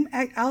part-time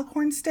at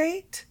Alcorn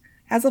State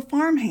as a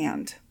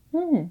farmhand.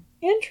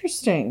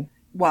 Interesting.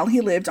 while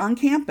he lived on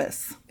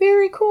campus.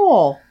 Very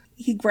cool.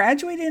 He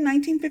graduated in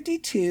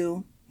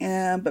 1952,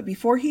 but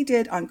before he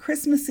did, on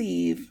Christmas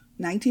Eve,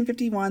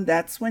 1951,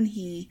 that's when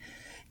he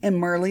and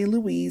Merle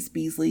Louise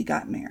Beasley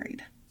got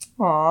married.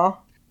 Aw.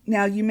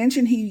 Now, you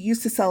mentioned he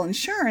used to sell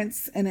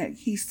insurance, and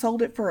he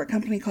sold it for a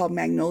company called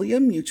Magnolia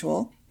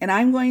Mutual. And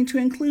I'm going to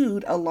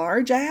include a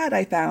large ad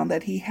I found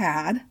that he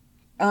had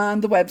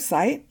on the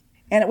website.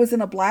 And it was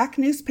in a black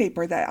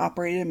newspaper that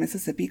operated in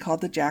Mississippi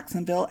called the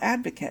Jacksonville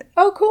Advocate.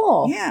 Oh,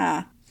 cool.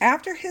 Yeah.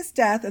 After his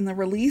death and the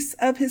release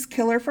of his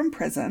killer from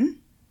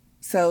prison,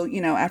 so,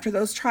 after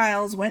those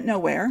trials went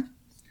nowhere,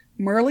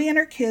 Merle and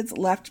her kids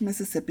left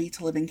Mississippi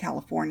to live in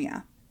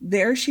California.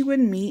 There she would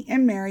meet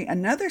and marry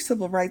another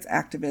civil rights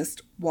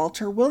activist,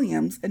 Walter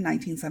Williams, in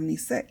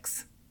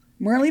 1976.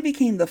 Merle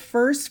became the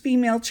first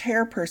female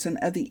chairperson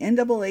of the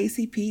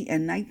NAACP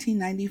in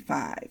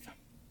 1995.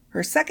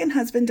 Her second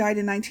husband died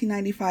in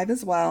 1995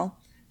 as well.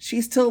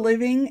 She's still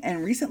living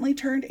and recently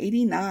turned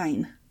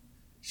 89.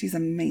 She's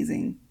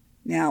amazing.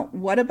 Now,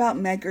 what about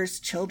Medgar's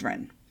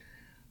children?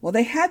 Well,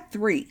 they had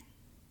 3.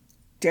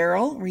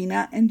 Daryl,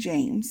 Rena, and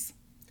James.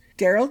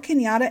 Daryl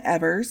Kenyatta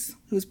Evers,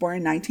 who was born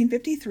in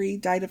 1953,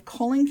 died of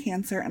colon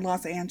cancer in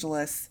Los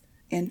Angeles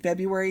in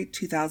February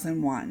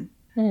 2001.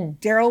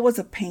 Daryl was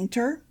a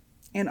painter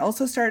and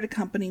also started a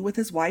company with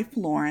his wife,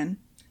 Lauren,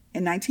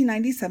 in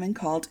 1997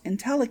 called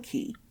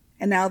IntelliKey.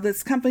 And now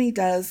this company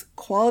does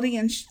quality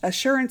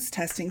assurance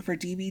testing for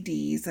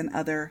DVDs and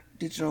other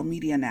digital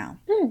media now.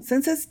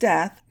 Since his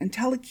death,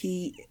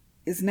 IntelliKey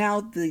is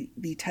now the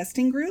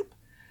testing group,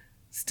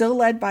 still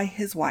led by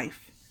his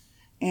wife,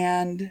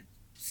 and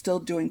still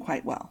doing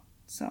quite well.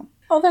 So,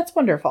 oh, that's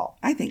wonderful.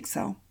 I think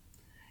so.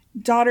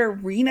 Daughter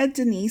Rena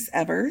Denise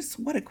Evers,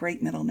 what a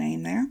great middle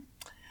name there,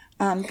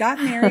 got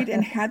married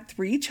and had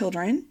 3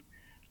 children.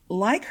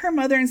 Like her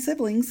mother and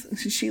siblings,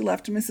 she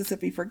left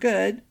Mississippi for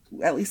good.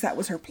 At least that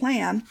was her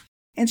plan.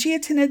 And she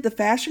attended the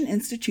Fashion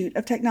Institute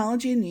of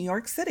Technology in New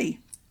York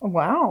City.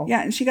 Wow.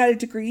 Yeah, and she got a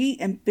degree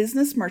in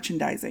business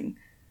merchandising.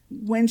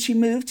 When she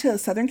moved to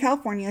Southern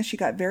California, she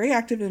got very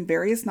active in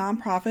various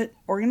nonprofit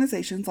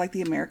organizations like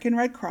the American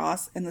Red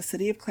Cross and the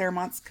City of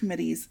Claremont's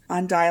Committees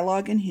on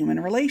Dialogue and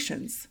Human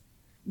Relations.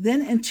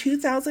 Then in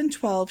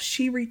 2012,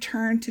 she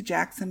returned to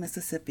Jackson,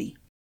 Mississippi,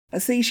 a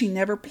city she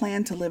never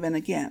planned to live in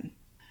again.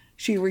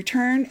 She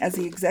returned as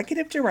the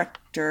executive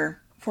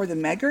director for the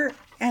Medgar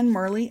and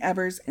Merle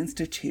Evers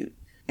Institute,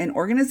 an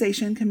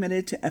organization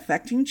committed to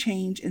effecting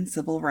change in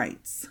civil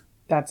rights.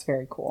 That's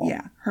very cool.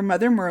 Yeah. Her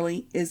mother,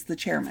 Merle, is the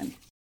chairman.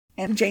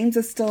 And James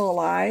is still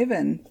alive,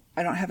 and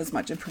I don't have as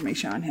much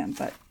information on him,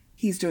 but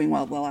he's doing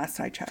well the last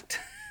I checked.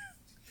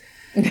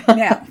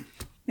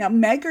 Now,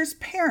 Medgar's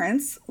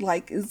parents,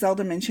 like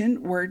Zelda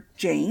mentioned, were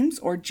James,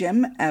 or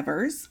Jim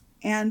Evers,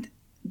 and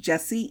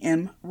Jessie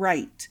M.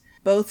 Wright,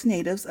 both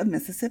natives of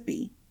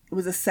Mississippi. It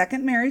was a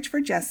second marriage for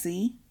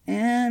Jessie,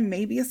 and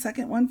maybe a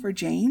second one for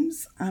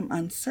James. I'm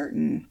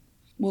uncertain.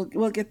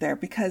 We'll get there,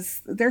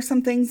 because there's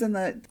some things in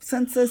the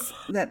census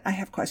that I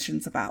have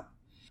questions about.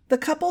 The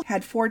couple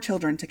had 4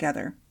 children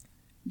together: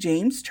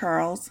 James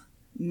Charles,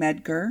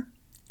 Medgar,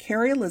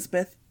 Carrie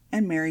Elizabeth,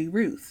 and Mary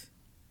Ruth.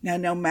 Now,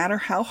 no matter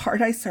how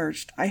hard I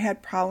searched, I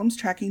had problems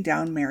tracking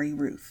down Mary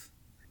Ruth.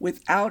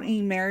 Without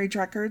any marriage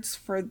records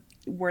for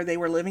where they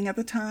were living at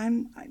the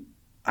time,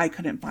 I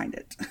couldn't find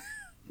it,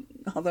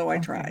 although I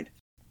tried.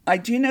 I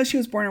do know she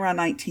was born around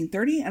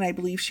 1930, and I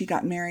believe she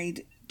got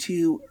married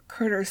to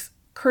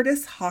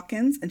Curtis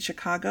Hawkins in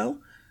Chicago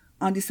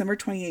on December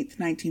 28th,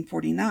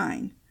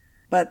 1949.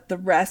 But the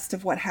rest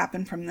of what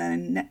happened from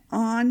then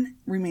on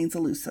remains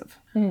elusive.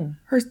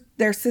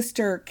 Their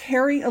sister,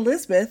 Carrie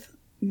Elizabeth,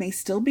 may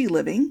still be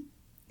living.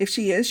 If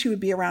she is, she would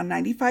be around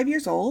 95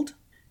 years old.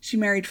 She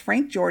married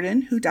Frank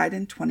Jordan, who died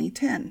in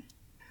 2010.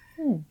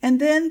 And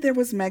then there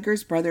was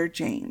Medgar's brother,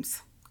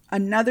 James,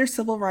 another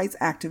civil rights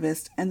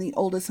activist and the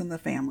oldest in the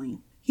family.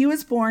 He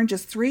was born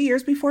just 3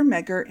 years before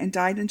Medgar and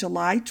died in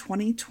July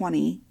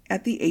 2020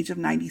 at the age of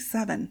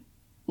 97.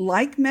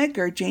 Like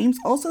Medgar, James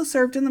also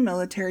served in the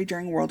military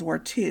during World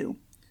War II.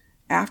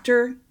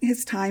 After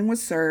his time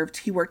was served,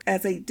 he worked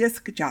as a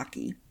disc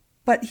jockey.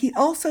 But he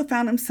also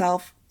found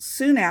himself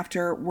soon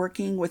after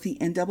working with the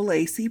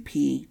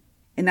NAACP.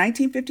 In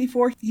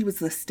 1954, he was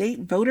the state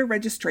voter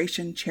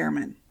registration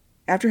chairman.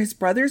 After his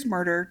brother's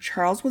murder,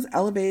 Charles was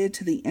elevated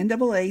to the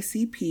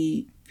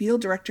NAACP field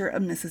director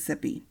of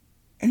Mississippi.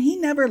 And he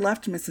never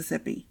left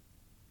Mississippi.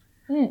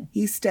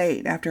 He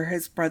stayed after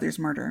his brother's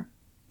murder.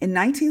 In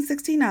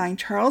 1969,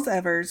 Charles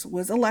Evers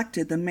was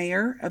elected the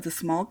mayor of the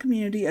small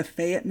community of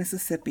Fayette,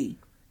 Mississippi,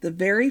 the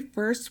very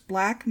first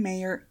Black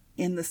mayor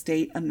in the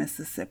state of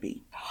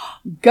Mississippi.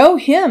 Go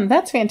him!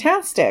 That's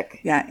fantastic.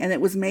 Yeah, and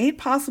it was made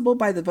possible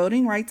by the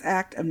Voting Rights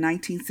Act of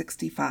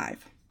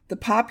 1965. The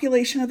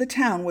population of the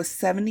town was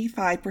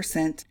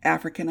 75%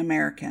 African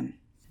American.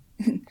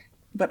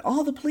 But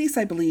all the police,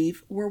 I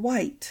believe, were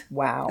white.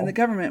 Wow. And the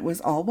government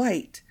was all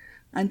white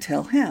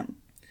until him.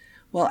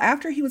 Well,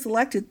 after he was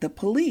elected, the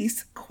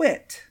police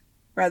quit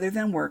rather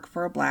than work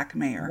for a Black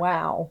mayor.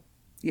 Wow.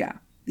 Yeah.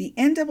 The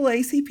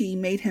NAACP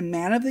made him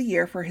Man of the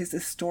Year for his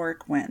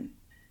historic win.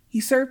 He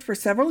served for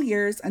several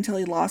years until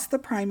he lost the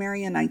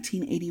primary in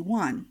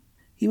 1981.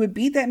 He would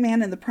beat that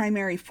man in the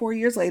primary 4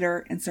 years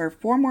later and serve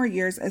 4 more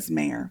years as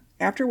mayor,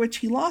 after which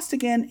he lost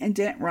again and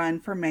didn't run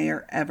for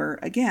mayor ever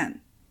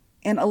again.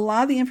 And a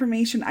lot of the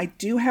information I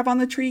do have on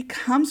the tree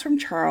comes from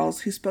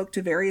Charles, who spoke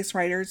to various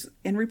writers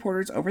and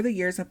reporters over the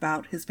years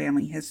about his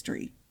family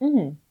history.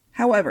 Mm-hmm.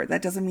 However,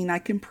 that doesn't mean I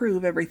can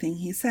prove everything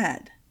he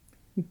said.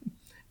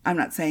 I'm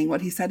not saying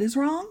what he said is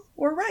wrong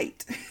or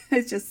right.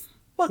 It's just,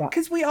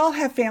 because we all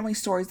have family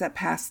stories that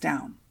pass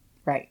down.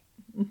 Right.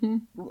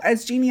 Mm-hmm.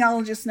 As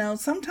genealogists know,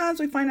 sometimes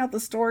we find out the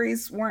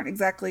stories weren't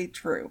exactly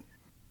true.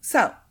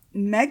 So,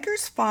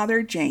 Medgar's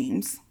father,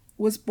 James,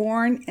 was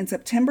born in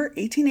September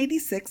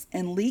 1886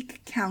 in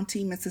Leake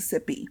County,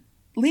 Mississippi.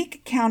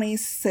 Leake County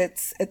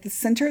sits at the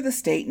center of the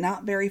state,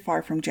 not very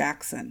far from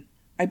Jackson.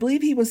 I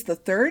believe he was the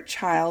third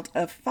child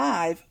of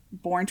 5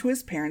 born to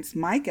his parents,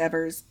 Mike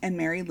Evers and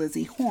Mary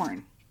Lizzie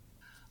Horn.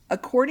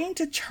 According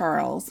to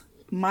Charles,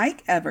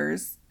 Mike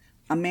Evers,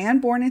 a man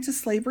born into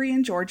slavery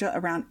in Georgia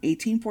around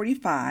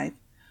 1845,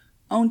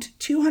 owned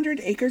 200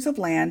 acres of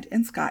land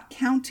in Scott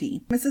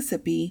County,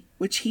 Mississippi,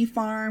 which he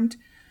farmed,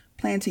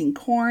 planting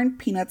corn,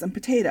 peanuts, and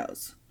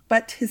potatoes.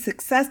 But his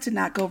success did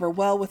not go over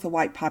well with the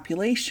white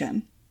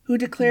population, who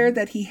declared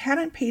that he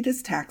hadn't paid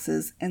his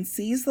taxes and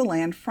seized the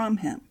land from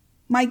him.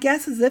 My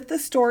guess is if the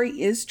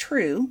story is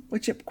true,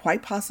 which it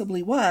quite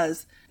possibly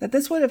was, that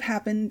this would have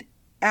happened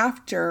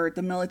after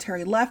the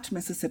military left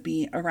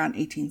Mississippi around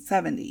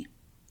 1870.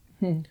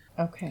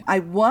 Okay. I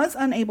was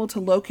unable to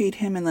locate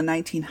him in the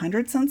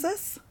 1900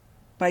 census,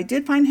 but I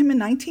did find him in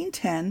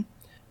 1910,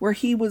 where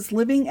he was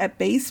living at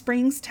Bay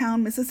Springs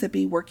Town,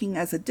 Mississippi, working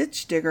as a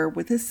ditch digger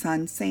with his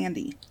son,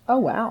 Sandy. Oh,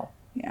 wow.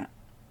 Yeah.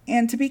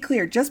 And to be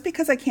clear, just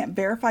because I can't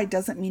verify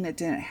doesn't mean it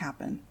didn't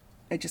happen.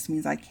 It just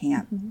means I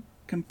can't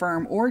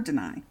confirm or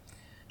deny.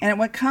 And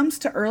when it comes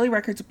to early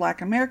records of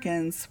Black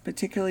Americans,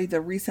 particularly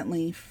the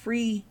recently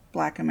free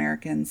Black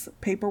Americans,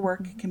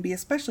 paperwork can be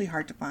especially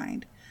hard to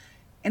find.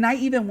 And I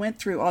even went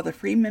through all the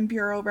Freedmen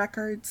Bureau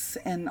records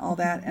and all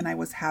that, and I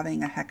was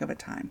having a heck of a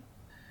time.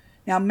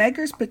 Now,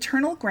 Medgar's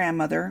paternal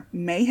grandmother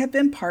may have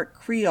been part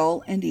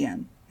Creole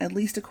Indian, at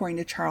least according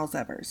to Charles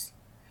Evers.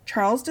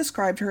 Charles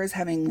described her as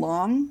having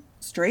long,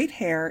 straight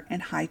hair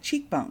and high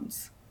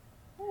cheekbones.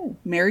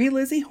 Mary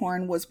Lizzie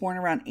Horn was born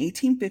around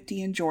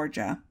 1850 in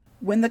Georgia.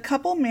 When the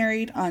couple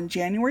married on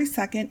January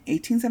 2nd,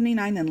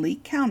 1879 in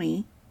Leake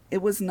County,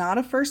 it was not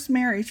a first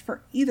marriage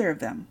for either of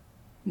them.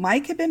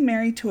 Mike had been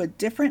married to a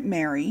different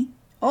Mary,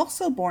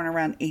 also born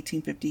around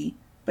 1850,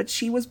 but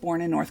she was born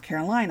in North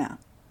Carolina.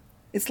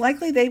 It's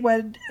likely they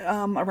wed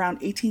around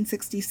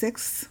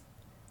 1866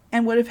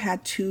 and would have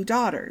had 2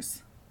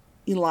 daughters,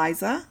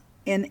 Eliza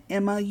and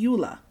Emma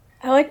Eula.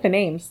 I like the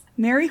names.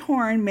 Mary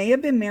Horn may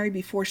have been married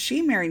before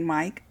she married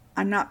Mike.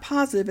 I'm not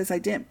positive, as I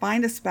didn't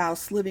find a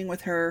spouse living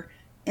with her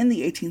in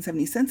the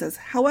 1870 census.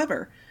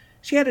 However,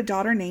 she had a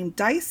daughter named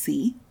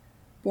Dicey,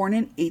 born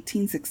in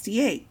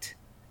 1868.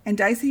 And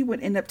Dicey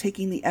would end up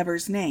taking the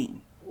Evers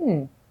name.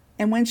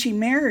 And when she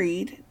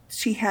married,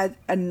 she had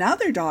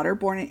another daughter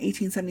born in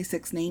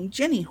 1876 named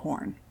Jenny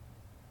Horn.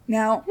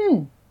 Now,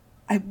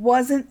 I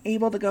wasn't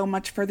able to go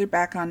much further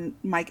back on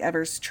Mike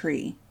Evers'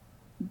 tree.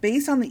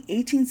 Based on the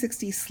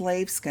 1860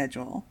 slave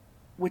schedule,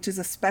 which is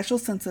a special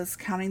census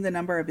counting the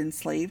number of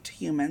enslaved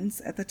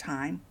humans at the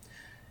time,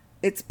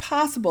 it's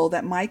possible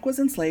that Mike was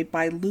enslaved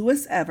by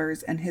Lewis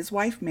Evers and his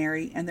wife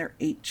Mary and their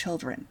 8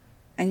 children.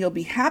 And you'll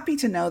be happy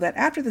to know that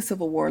after the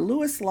Civil War,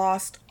 Lewis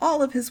lost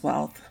all of his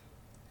wealth.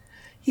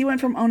 He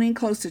went from owning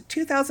close to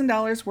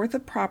 $2,000 worth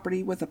of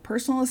property with a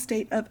personal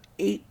estate of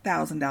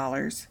 $8,000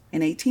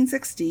 in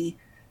 1860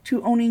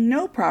 to owning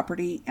no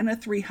property and a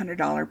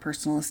 $300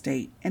 personal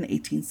estate in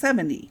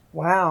 1870.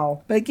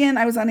 Wow. But again,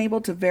 I was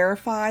unable to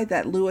verify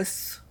that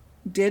Lewis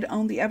did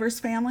own the Evers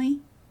family.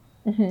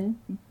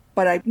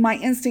 But my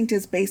instinct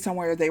is based on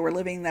where they were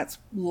living, that's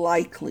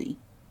likely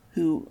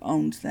who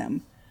owned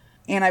them.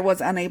 And I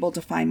was unable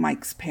to find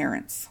Mike's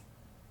parents.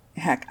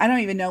 Heck, I don't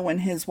even know when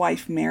his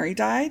wife Mary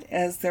died,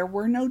 as there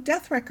were no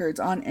death records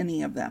on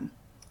any of them.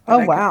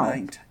 Oh, wow.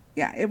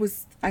 Yeah, it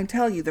was, I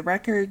tell you, the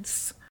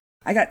records,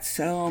 I got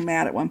so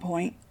mad at one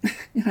point,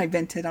 and I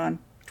vented on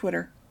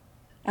Twitter.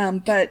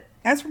 But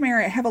as for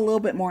Mary, I have a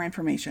little bit more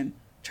information.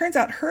 Turns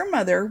out her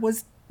mother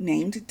was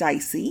named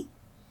Dicey,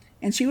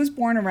 and she was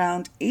born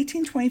around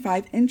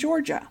 1825 in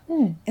Georgia.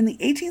 In the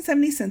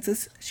 1870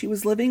 census, she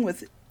was living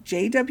with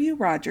J.W.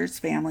 Rogers'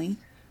 family,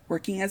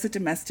 working as a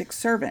domestic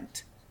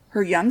servant.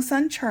 Her young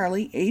son,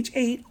 Charlie, age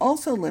 8,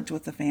 also lived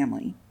with the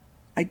family.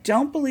 I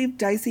don't believe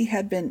Dicey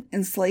had been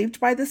enslaved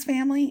by this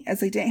family, as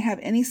they didn't have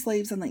any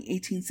slaves on the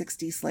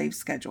 1860 slave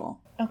schedule.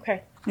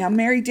 Okay. Now,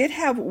 Mary did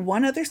have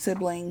one other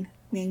sibling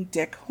named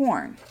Dick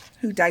Horn,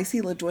 who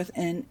Dicey lived with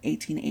in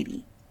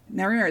 1880.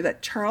 Now remember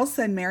that Charles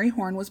said Mary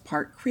Horn was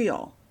part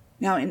Creole.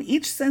 Now, in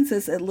each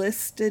census, it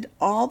listed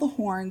all the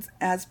Horns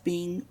as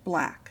being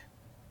black.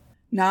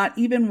 Not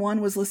even one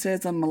was listed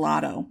as a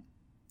mulatto,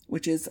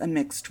 which is a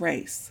mixed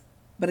race.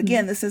 But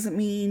again, this doesn't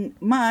mean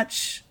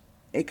much,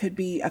 It could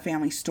be a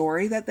family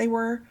story that they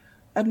were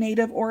of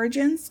Native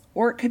origins,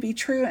 or it could be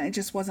true and it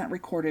just wasn't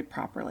recorded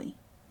properly.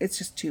 It's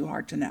just too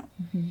hard to know.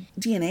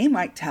 DNA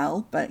might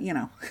tell, but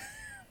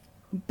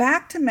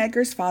Back to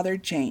Medgar's father,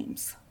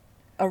 James.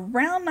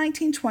 Around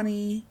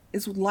 1920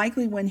 is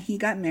likely when he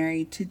got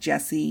married to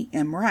Jessie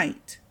M.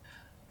 Wright.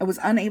 I was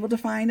unable to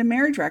find a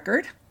marriage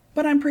record,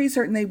 but I'm pretty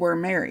certain they were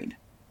married.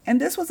 And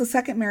this was a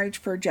second marriage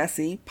for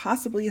Jessie,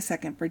 possibly a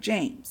second for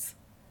James.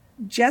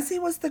 Jessie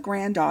was the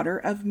granddaughter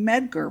of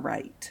Medgar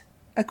Wright,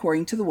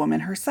 according to the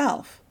woman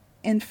herself.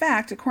 In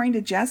fact, according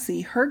to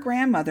Jessie, her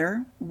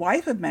grandmother,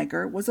 wife of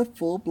Medgar, was a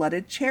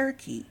full-blooded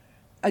Cherokee.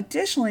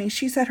 Additionally,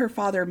 she said her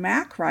father,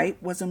 Mac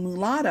Wright, was a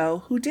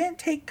mulatto who didn't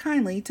take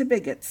kindly to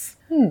bigots.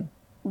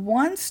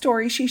 One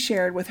story she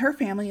shared with her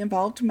family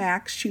involved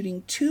Mac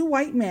shooting 2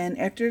 white men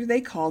after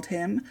they called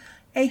him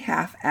a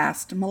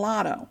half-assed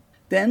mulatto,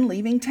 then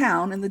leaving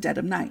town in the dead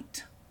of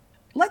night.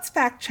 Let's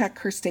fact-check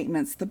her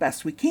statements the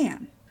best we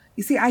can.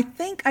 You see, I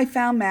think I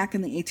found Mac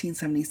in the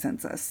 1870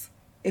 census.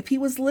 If he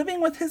was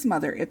living with his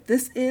mother, if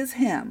this is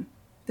him,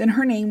 then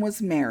her name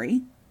was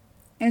Mary,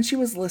 and she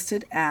was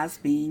listed as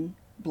being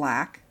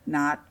Black,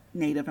 not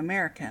Native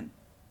American.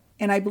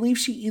 And I believe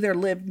she either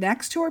lived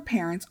next to her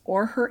parents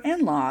or her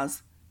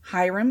in-laws,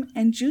 Hiram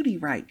and Judy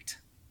Wright,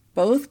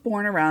 both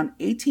born around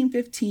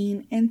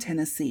 1815 in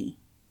Tennessee.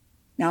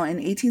 Now, in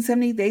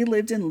 1870, they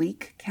lived in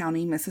Leake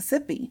County,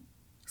 Mississippi.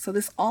 So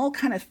this all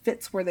kind of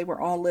fits where they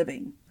were all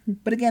living.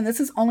 But again,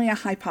 this is only a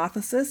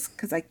hypothesis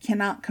because I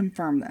cannot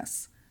confirm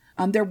this.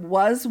 There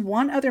was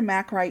one other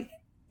Mac Wright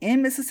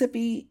in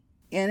Mississippi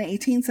in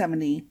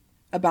 1870,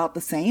 about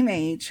the same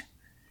age,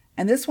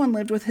 and this one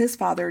lived with his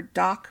father,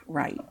 Doc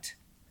Wright,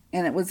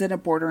 and it was in a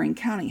bordering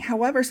county.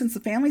 However, since the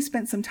family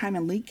spent some time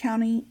in Leake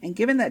County, and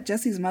given that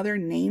Jessie's mother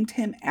named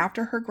him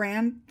after her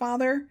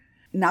grandfather,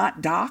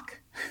 not Doc,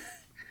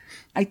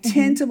 I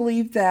tend to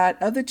believe that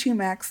of the 2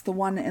 Macs, the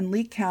one in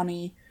Leake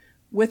County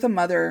with a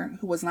mother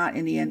who was not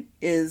Indian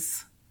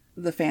is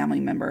the family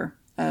member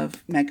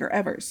of Medgar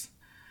Evers.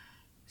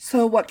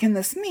 So what can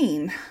this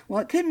mean? Well,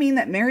 it could mean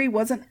that Mary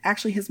wasn't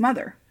actually his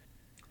mother.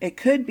 It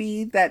could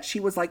be that she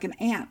was like an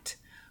aunt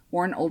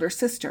or an older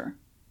sister.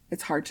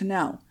 It's hard to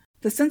know.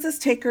 The census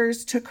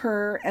takers took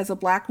her as a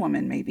Black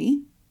woman,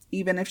 maybe,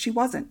 even if she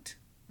wasn't.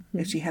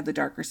 If she had the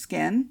darker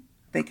skin,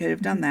 they could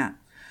have done that.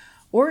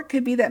 Or it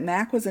could be that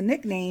Mac was a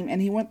nickname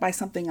and he went by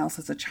something else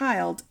as a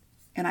child,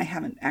 and I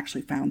haven't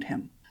actually found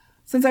him.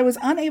 Since I was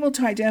unable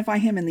to identify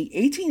him in the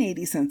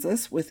 1880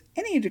 census with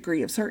any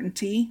degree of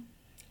certainty,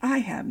 I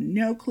have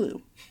no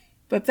clue.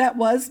 But if that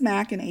was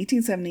Mac in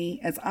 1870,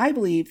 as I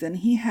believe, then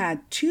he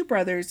had 2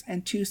 brothers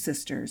and 2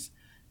 sisters,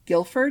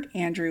 Guilford,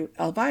 Andrew,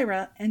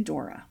 Elvira, and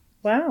Dora.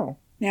 Wow.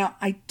 Now,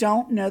 I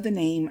don't know the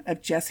name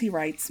of Jessie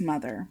Wright's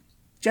mother.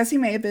 Jessie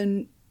may have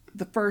been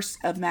the first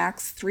of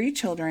Mac's 3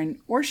 children,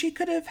 or she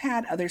could have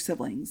had other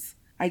siblings.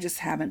 I just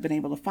haven't been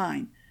able to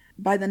find.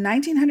 By the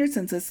 1900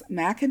 census,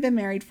 Mac had been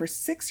married for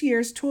 6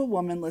 years to a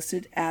woman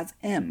listed as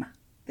M.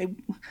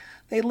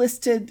 They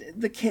listed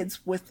the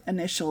kids with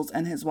initials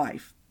and his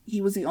wife.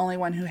 He was the only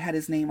one who had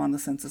his name on the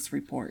census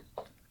report.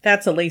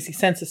 That's a lazy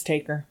census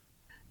taker.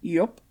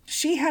 Yup.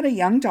 She had a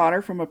young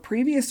daughter from a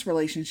previous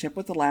relationship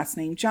with the last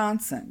name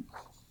Johnson.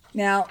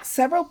 Now,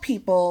 several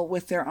people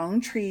with their own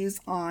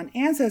trees on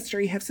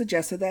Ancestry have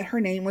suggested that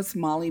her name was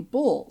Molly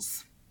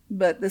Bulls,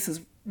 but this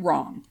is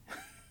wrong.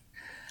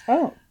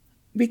 Oh.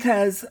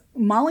 Because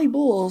Molly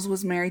Bulls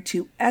was married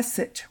to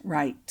Esset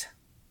Wright,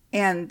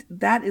 and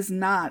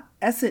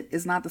Esset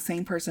is not the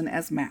same person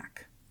as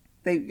Mac.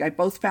 I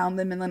both found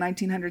them in the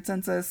 1900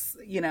 census.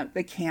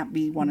 They can't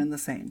be one and the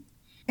same.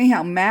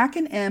 Anyhow, Mac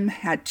and M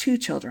had 2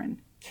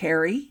 children,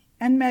 Carrie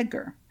and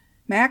Medgar.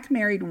 Mac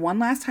married one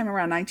last time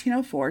around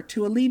 1904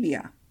 to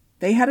Olivia.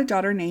 They had a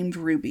daughter named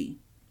Ruby.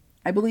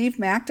 I believe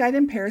Mac died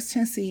in Paris,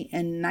 Tennessee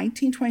in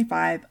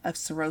 1925 of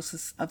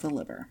cirrhosis of the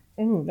liver.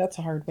 Ooh, that's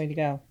a hard way to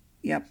go.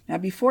 Yep. Now,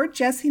 before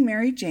Jessie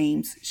married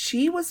James,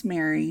 she was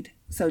married.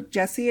 So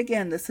Jessie,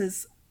 again, this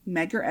is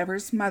Medgar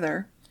Evers'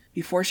 mother.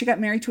 Before she got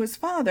married to his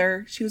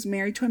father, she was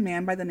married to a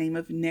man by the name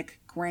of Nick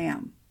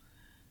Graham.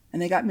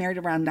 And they got married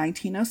around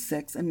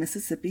 1906 in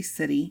Mississippi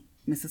City,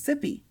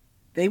 Mississippi.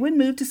 They would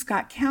move to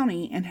Scott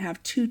County and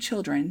have 2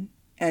 children,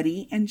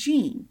 Eddie and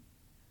Jean.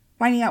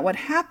 Finding out what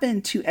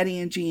happened to Eddie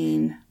and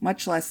Jean,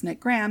 much less Nick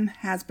Graham,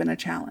 has been a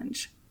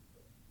challenge.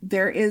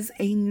 There is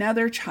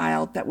another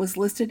child that was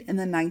listed in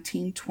the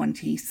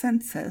 1930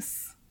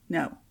 census,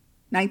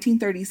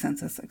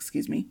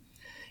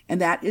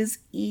 and that is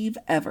Eve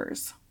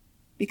Evers.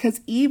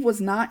 Because Eve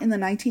was not in the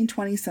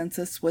 1920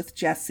 census with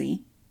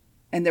Jessie,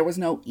 and there was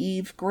no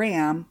Eve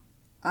Graham,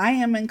 I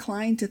am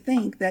inclined to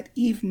think that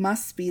Eve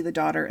must be the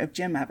daughter of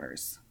Jim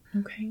Evers.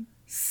 Okay.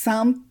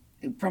 Some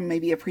from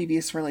maybe a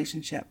previous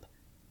relationship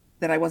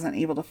that I wasn't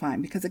able to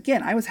find. Because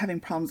again, I was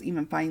having problems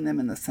even finding them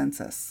in the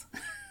census.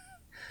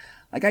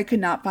 Like I could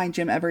not find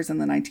Jim Evers in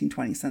the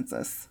 1920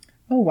 census.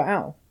 Oh,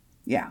 wow.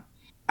 Yeah.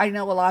 I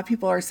know a lot of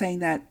people are saying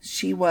that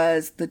she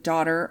was the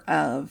daughter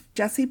of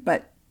Jessie,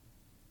 but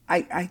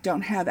I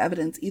don't have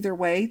evidence either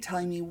way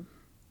telling me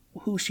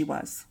who she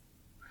was.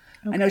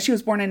 I know she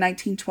was born in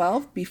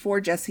 1912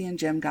 before Jesse and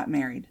Jim got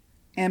married.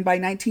 And by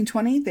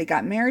 1920, they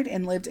got married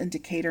and lived in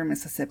Decatur,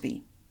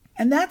 Mississippi.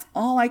 And that's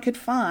all I could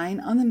find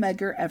on the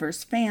Medgar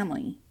Evers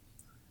family,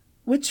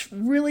 which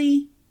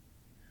really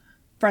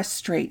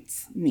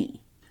frustrates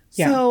me.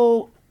 Yeah.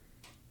 So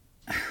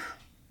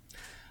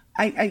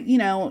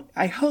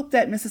I hope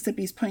that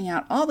Mississippi's putting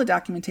out all the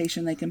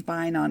documentation they can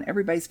find on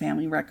everybody's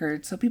family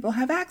records so people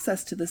have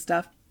access to this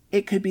stuff.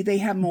 It could be they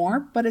have more,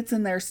 but it's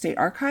in their state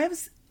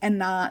archives and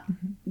not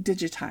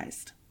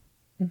digitized.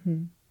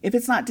 Mm-hmm. If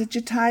it's not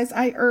digitized,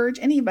 I urge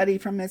anybody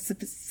from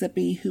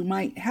Mississippi who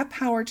might have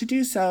power to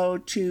do so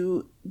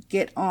to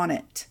get on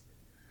it,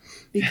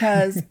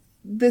 because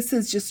this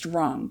is just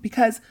wrong.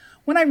 Because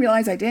when I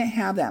realized I didn't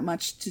have that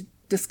much to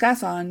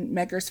discuss on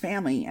Medgar's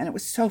family, and it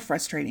was so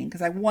frustrating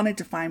because I wanted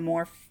to find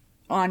more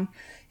on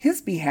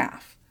his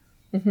behalf,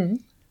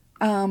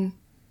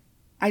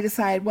 I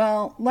decided,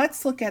 well,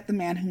 let's look at the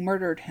man who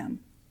murdered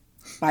him,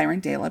 Byron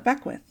De La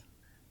Beckwith.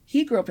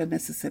 He grew up in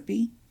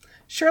Mississippi.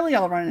 Surely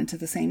I'll run into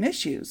the same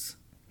issues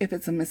if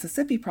it's a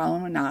Mississippi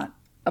problem or not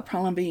a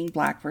problem being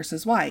black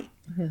versus white.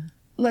 Mm-hmm.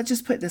 Let's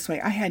just put it this way.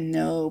 I had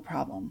no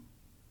problem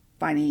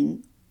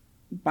finding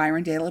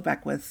Byron De La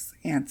Beckwith's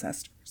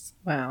ancestors.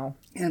 Wow.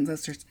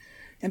 Ancestors.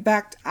 In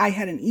fact, I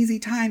had an easy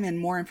time and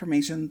more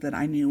information that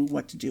I knew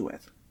what to do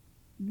with.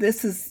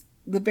 This is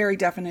the very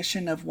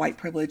definition of white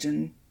privilege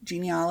and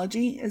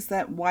genealogy, is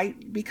that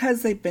white,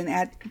 because they've been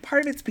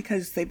part of it's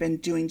because they've been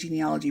doing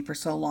genealogy for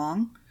so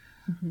long,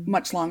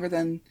 much longer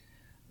than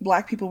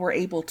Black people were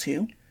able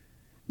to,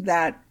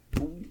 that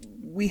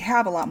we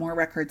have a lot more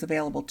records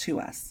available to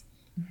us.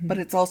 Mm-hmm. But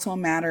it's also a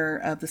matter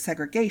of the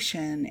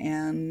segregation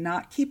and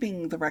not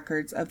keeping the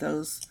records of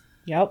those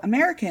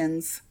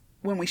Americans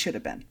when we should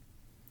have been.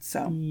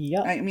 So,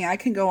 I mean, I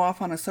can go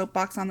off on a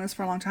soapbox on this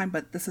for a long time,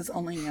 but this is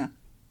only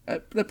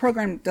the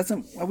program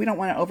we don't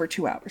want it over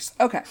 2 hours.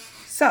 Okay.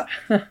 So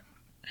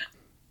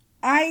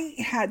I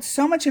had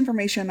so much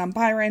information on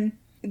Byron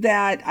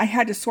that I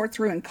had to sort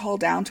through and cull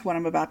down to what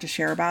I'm about to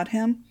share about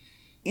him.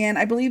 And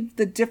I believe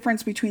the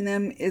difference between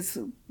them is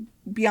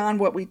beyond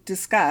what we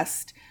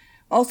discussed.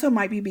 Also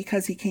might be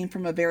because he came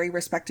from a very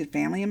respected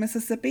family in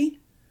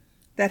Mississippi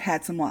that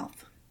had some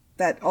wealth.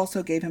 That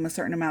also gave him a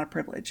certain amount of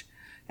privilege.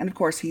 And of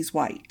course, he's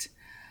white.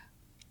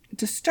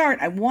 To start,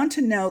 I want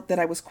to note that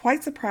I was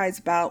quite surprised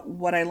about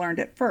what I learned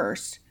at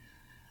first.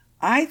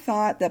 I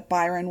thought that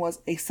Byron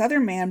was a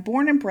Southern man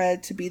born and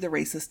bred to be the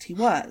racist he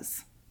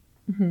was.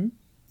 Mm-hmm.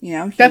 You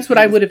know, that's what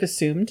I would have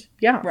assumed.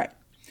 Yeah. Right.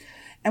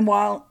 And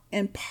while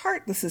in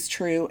part this is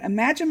true,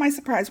 imagine my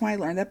surprise when I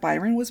learned that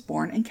Byron was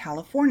born in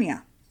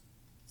California.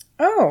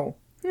 Oh.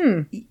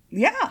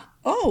 Yeah.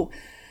 Oh.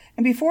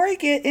 And before I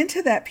get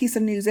into that piece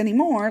of news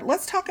anymore,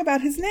 let's talk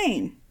about his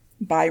name.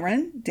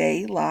 Byron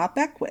De La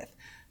Beckwith.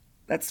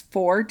 That's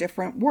 4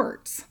 different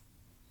words,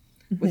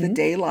 with a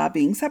De La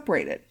being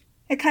separated.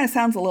 It kind of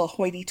sounds a little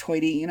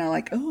hoity-toity, you know,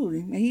 like, oh,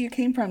 maybe you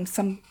came from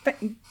some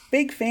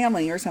big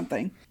family or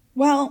something.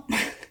 Well,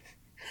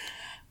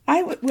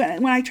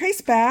 when I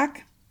traced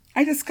back,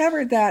 I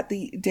discovered that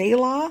the De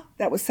La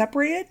that was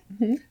separated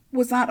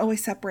was not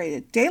always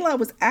separated. De La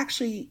was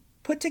actually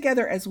put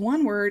together as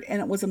one word,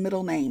 and it was a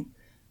middle name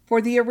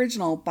for the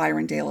original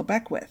Byron De La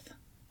Beckwith.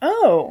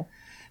 Oh.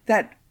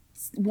 That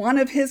one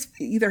of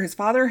either his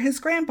father or his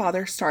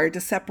grandfather started to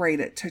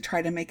separate it to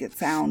try to make it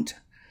sound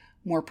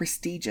more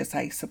prestigious,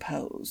 I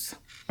suppose.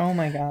 Oh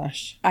my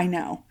gosh. I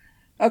know.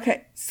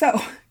 Okay,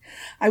 so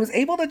I was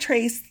able to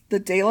trace the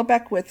De La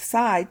Beckwith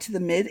side to the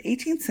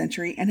mid-18th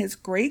century and his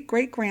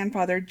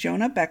great-great-grandfather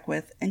Jonah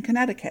Beckwith in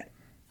Connecticut.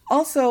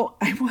 Also,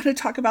 I want to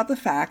talk about the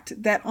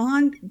fact that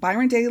on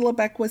Byron De La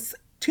Beckwith's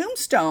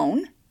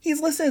tombstone,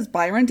 he's listed as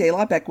Byron De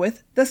La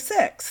Beckwith the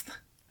 6th.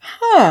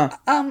 Huh.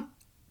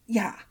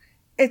 Yeah.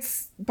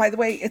 By the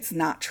way, it's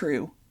not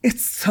true.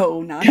 It's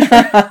so not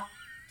true.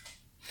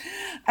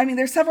 I mean,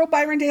 there's several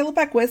Byron De La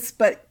Beckwiths,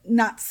 but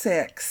not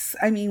 6.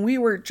 I mean, we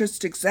were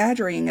just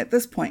exaggerating at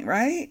this point,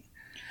 right?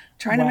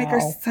 Trying to make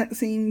our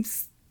seem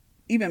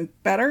even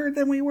better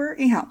than we were.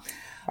 Anyhow,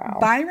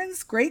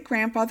 Byron's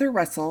great-grandfather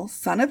Russell,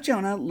 son of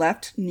Jonah,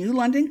 left New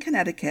London,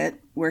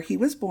 Connecticut, where he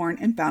was born,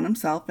 and found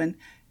himself in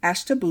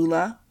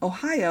Ashtabula,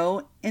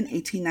 Ohio in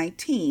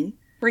 1819,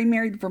 where he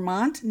married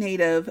Vermont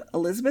native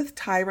Elizabeth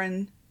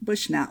Tyrone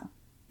Bushnell.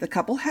 The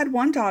couple had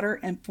 1 daughter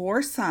and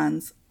 4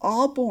 sons,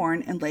 all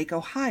born in Lake,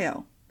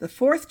 Ohio. The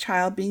 4th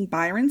child being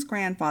Byron's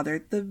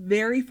grandfather, the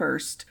very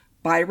first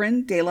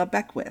Byron De La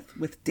Beckwith,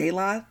 with De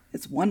La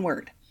is one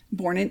word,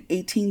 born in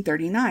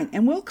 1839.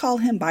 And we'll call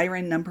him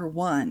Byron number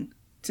 1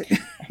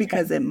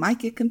 because it might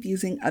get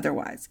confusing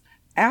otherwise.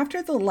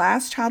 After the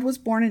last child was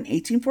born in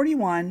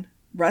 1841,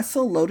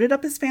 Russell loaded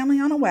up his family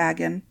on a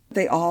wagon.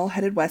 They all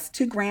headed west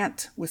to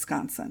Grant,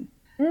 Wisconsin.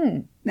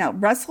 Now,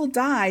 Russell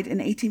died in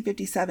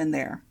 1857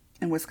 there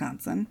in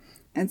Wisconsin,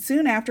 and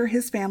soon after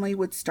his family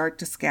would start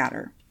to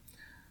scatter.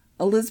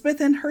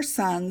 Elizabeth and her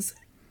sons,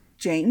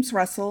 James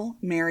Russell,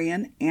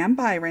 Marion, and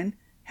Byron,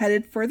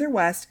 headed further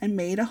west and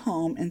made a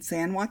home in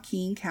San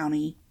Joaquin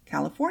County,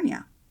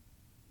 California.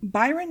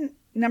 Byron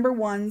number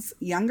one's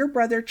younger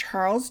brother,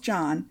 Charles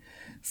John,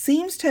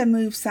 seems to have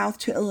moved south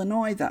to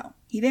Illinois, though.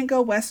 He didn't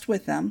go west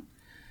with them,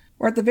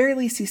 or at the very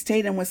least, he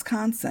stayed in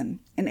Wisconsin.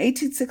 In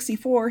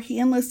 1864, he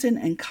enlisted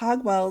in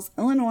Caldwell's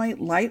Illinois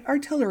Light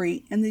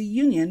Artillery in the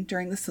Union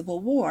during the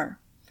Civil War.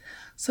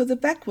 So the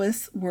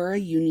Beckwiths were a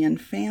Union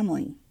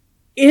family.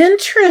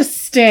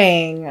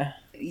 Interesting.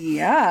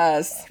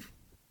 Yes.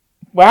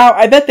 Wow,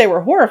 I bet they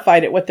were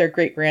horrified at what their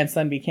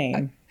great-grandson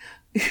became.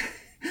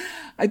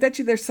 I bet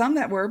you there's some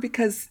that were,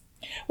 because...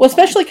 Well,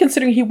 especially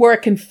considering he wore a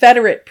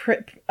Confederate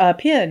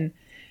pin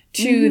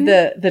to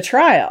the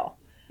trial.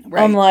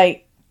 Right. I'm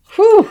like,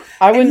 whew,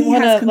 I wouldn't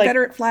want to... He has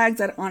Confederate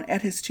flags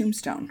at his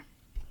tombstone.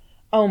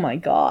 Oh my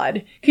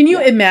God. Can you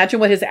imagine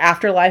what his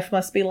afterlife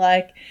must be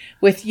like?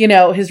 With,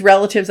 his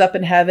relatives up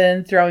in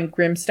heaven throwing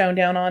brimstone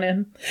down on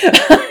him?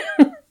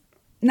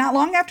 Not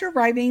long after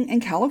arriving in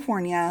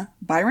California,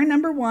 Byron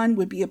number one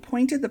would be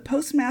appointed the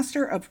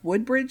postmaster of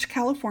Woodbridge,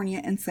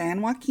 California in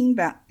San Joaquin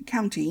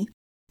County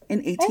in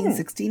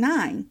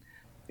 1869.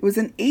 It was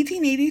in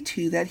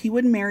 1882 that he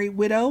would marry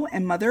widow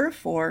and mother of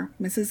four,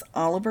 Mrs.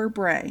 Oliver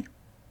Bray.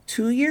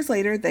 2 years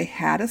later, they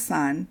had a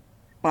son,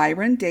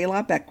 Byron de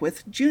la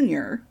Beckwith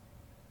Jr.,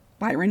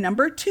 Byron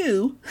number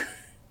two,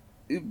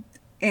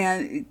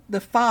 and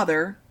the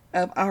father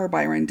of our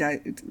Byron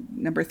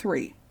number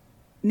three.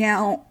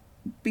 Now,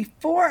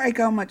 before I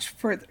go much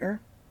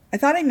further, I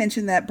thought I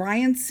mentioned that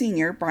Byron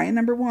Sr., Byron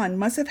number one,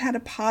 must have had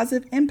a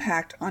positive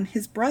impact on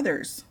his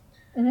brothers.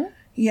 Mm-hmm.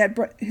 He had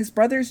his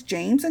brothers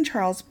James and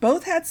Charles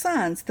both had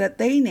sons that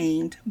they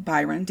named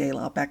Byron de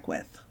la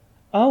Beckwith.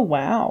 Oh,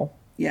 wow.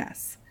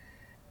 Yes.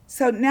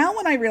 So now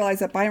when I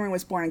realized that Byron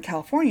was born in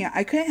California,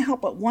 I couldn't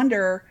help but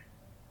wonder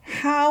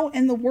how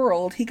in the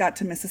world he got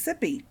to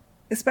Mississippi,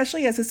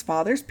 especially as his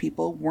father's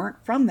people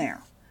weren't from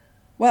there.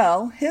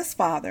 Well, his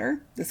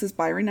father, this is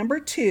Byron number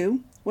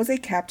two, was a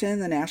captain in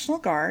the National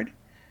Guard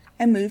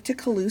and moved to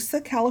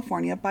Colusa,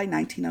 California by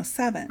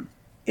 1907.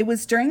 It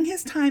was during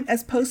his time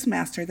as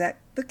postmaster that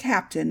the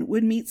captain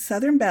would meet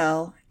Southern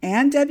belle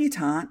and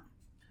debutante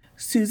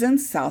Susan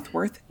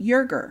Southworth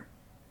Yerger.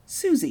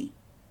 Susie.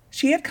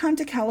 She had come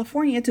to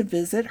California to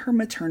visit her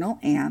maternal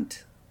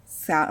aunt,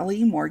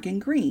 Sally Morgan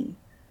Green,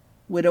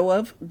 widow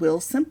of Will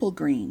Simple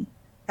Green,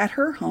 at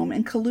her home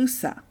in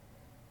Colusa.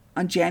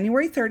 On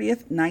January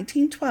 30th,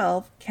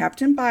 1912,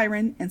 Captain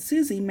Byron and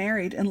Susie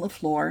married in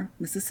LaFleur,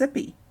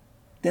 Mississippi.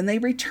 Then they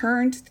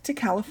returned to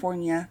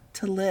California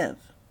to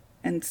live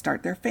and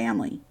start their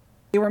family.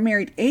 They were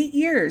married 8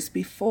 years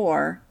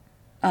before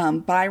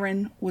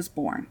Byron was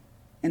born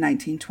in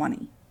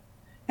 1920.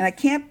 And I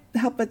can't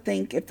help but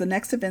think if the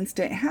next events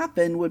didn't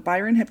happen, would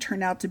Byron have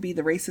turned out to be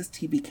the racist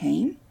he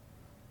became?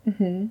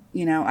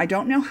 Mm-hmm. I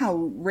don't know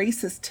how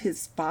racist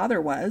his father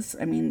was.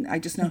 I mean, I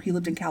just know he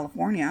lived in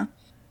California.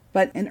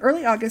 But in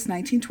early August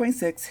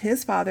 1926,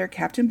 his father,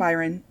 Captain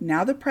Byron,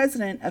 now the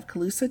president of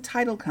Colusa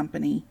Title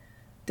Company,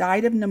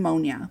 died of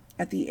pneumonia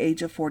at the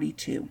age of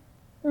 42.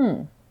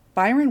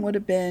 Byron would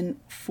have been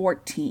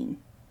 14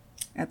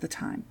 at the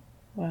time.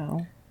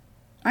 Wow.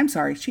 I'm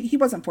sorry, he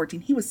wasn't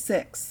 14, he was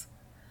 6.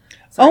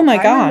 Oh my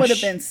Byron gosh. would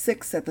have been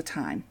 6 at the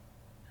time.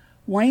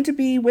 Wanting to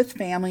be with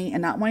family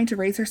and not wanting to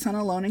raise her son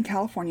alone in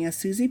California,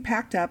 Susie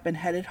packed up and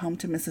headed home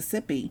to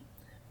Mississippi.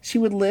 She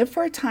would live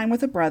for a time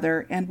with a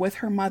brother and with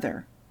her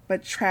mother,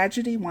 but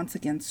tragedy once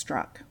again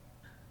struck.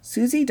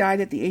 Susie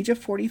died at the age of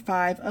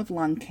 45 of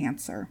lung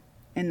cancer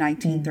in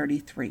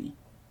 1933.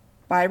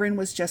 Byron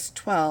was just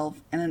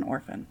 12 and an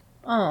orphan.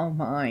 Oh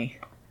my.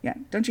 Yeah,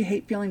 don't you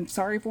hate feeling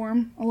sorry for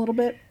him a little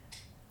bit?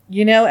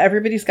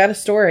 Everybody's got a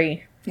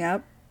story.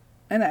 Yep.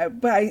 And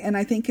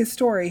I think his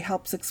story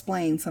helps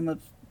explain some of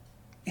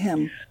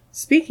him.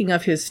 Speaking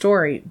of his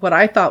story, what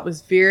I thought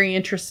was very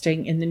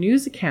interesting in the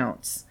news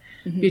accounts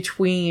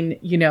between,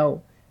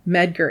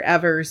 Medgar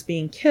Evers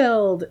being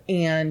killed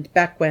and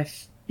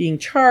Beckwith being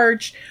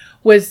charged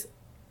was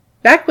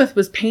Beckwith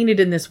was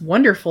painted in this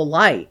wonderful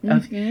light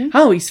of,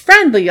 he's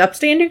friendly,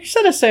 upstanding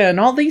citizen,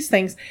 all these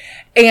things.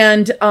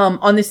 And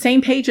on the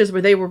same pages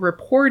where they were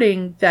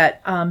reporting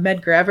that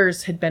Medgar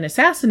Evers had been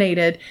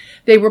assassinated,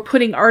 they were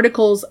putting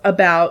articles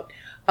about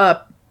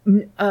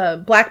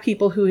Black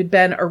people who had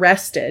been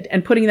arrested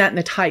and putting that in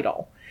the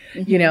title.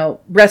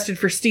 Arrested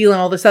for stealing,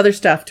 all this other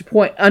stuff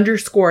to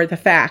underscore the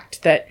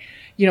fact that,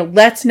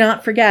 let's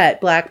not forget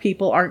Black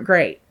people aren't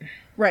great.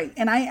 Right.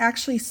 And I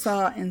actually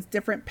saw in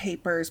different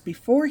papers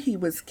before he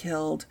was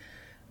killed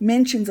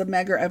mentions of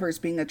Medgar Evers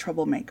being a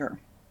troublemaker.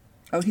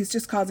 Oh, he's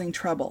just causing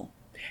trouble.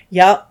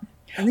 Yep.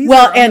 And these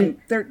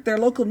their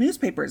local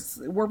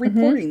newspapers were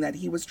reporting that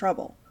he was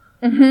trouble.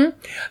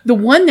 The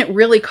one that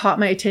really caught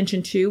my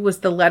attention too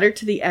was the letter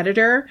to the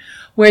editor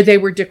where they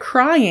were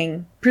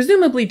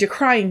presumably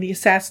decrying the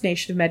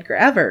assassination of Medgar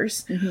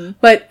Evers.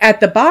 But at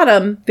the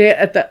bottom,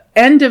 at the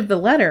end of the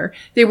letter,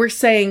 they were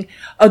saying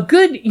a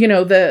good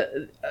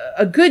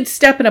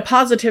step in a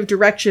positive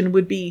direction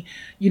would be,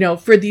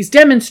 for these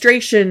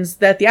demonstrations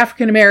that the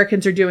African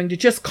Americans are doing to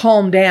just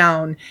calm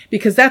down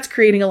because that's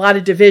creating a lot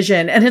of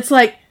division. And it's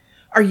like,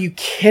 are you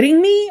kidding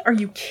me? Are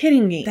you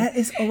kidding me? That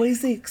is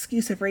always the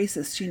excuse of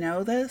racists. You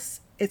know this?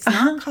 It's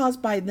not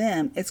caused by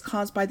them. It's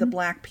caused by the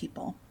black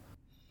people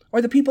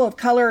or the people of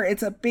color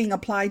it's being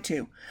applied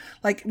to.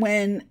 Like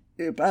when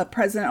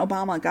President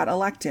Obama got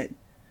elected,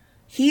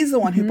 he's the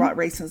one who brought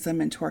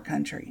racism into our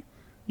country.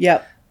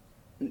 Yep.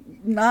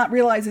 Not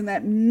realizing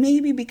that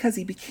maybe because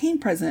he became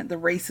president, the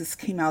racists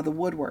came out of the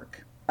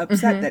woodwork,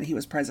 upset that he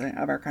was president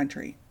of our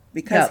country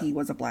because he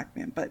was a black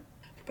man. But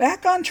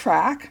back on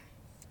track,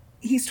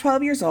 he's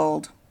 12 years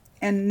old,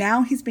 and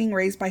now he's being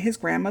raised by his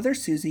grandmother,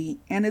 Susie,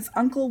 and his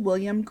uncle,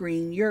 William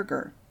Green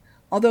Yerger.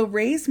 Although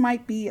raised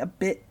might be a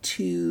bit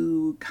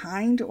too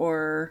kind,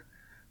 or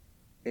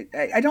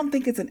I don't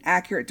think it's an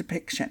accurate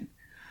depiction,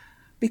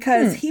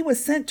 because he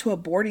was sent to a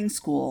boarding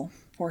school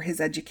for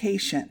his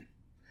education,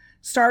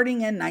 starting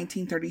in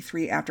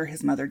 1933 after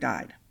his mother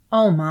died.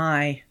 Oh,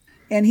 my.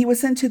 And he was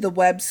sent to the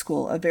Webb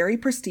School, a very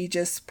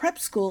prestigious prep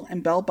school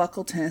in Bell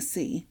Buckle,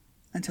 Tennessee,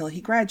 until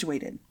he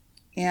graduated.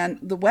 And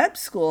the Webb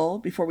School,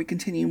 before we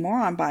continue more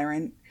on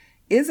Byron,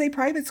 is a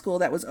private school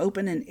that was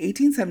opened in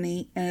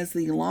 1870 and is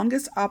the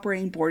longest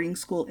operating boarding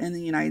school in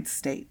the United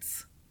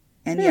States.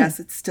 And yes,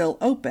 it's still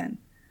open.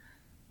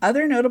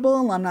 Other notable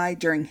alumni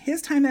during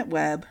his time at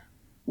Webb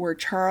were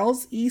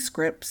Charles E.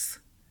 Scripps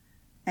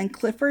and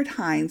Clifford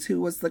Hines, who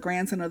was the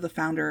grandson of the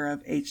founder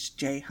of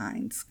H.J.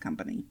 Hines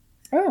Company.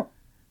 Oh.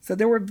 So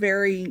there were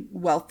very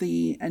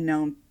wealthy and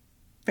known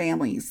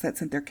families that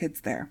sent their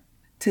kids there.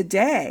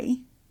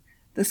 Today,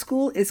 the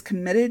school is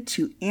committed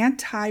to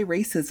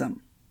anti-racism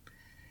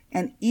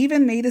and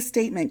even made a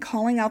statement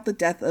calling out the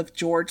death of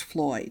George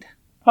Floyd.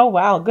 Oh,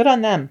 wow. Good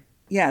on them.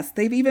 Yes,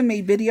 they've even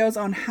made videos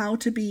on how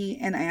to be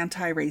an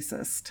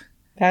anti-racist.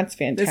 That's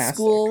fantastic. The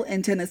school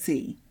in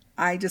Tennessee.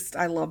 I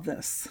love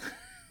this.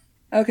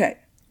 Okay.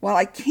 While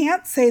I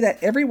can't say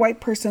that every white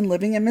person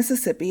living in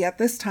Mississippi at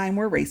this time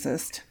were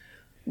racist,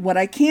 what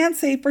I can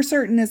say for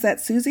certain is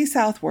that Susie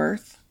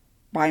Southworth,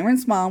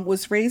 Byron's mom,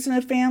 was raised in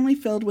a family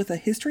filled with a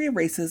history of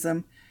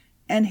racism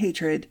and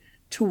hatred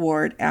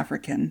toward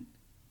African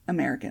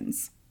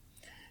Americans.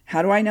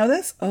 How do I know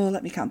this? Oh,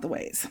 let me count the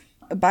ways.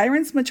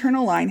 Byron's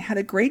maternal line had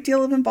a great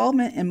deal of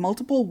involvement in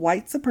multiple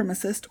white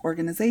supremacist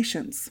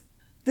organizations.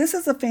 This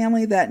is a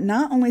family that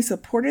not only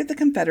supported the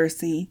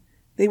Confederacy,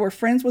 they were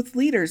friends with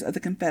leaders of the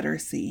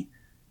Confederacy,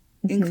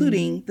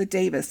 including the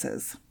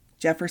Davises,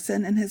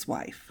 Jefferson and his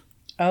wife.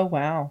 Oh,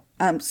 wow.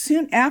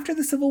 Soon after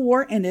the Civil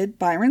War ended,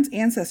 Byron's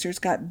ancestors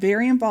got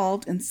very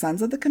involved in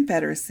Sons of the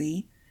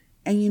Confederacy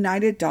and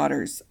United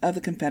Daughters of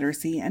the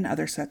Confederacy and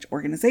other such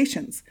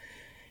organizations.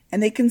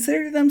 And they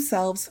considered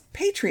themselves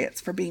patriots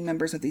for being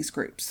members of these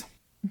groups.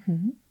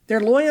 Their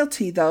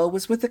loyalty, though,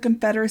 was with the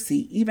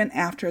Confederacy even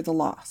after the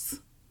loss.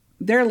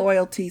 Their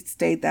loyalty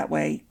stayed that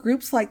way.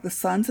 Groups like the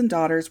Sons and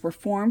Daughters were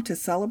formed to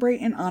celebrate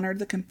and honor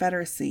the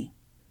Confederacy.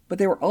 But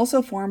they were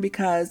also formed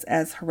because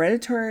as a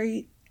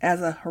hereditary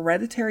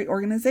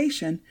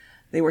organization,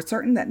 they were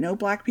certain that no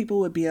black people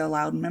would be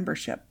allowed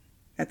membership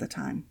at the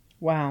time.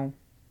 Wow.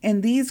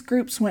 And these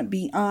groups went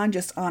beyond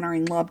just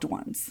honoring loved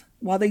ones.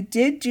 While they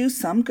did do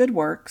some good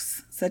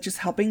works, such as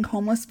helping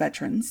homeless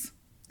veterans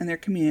in their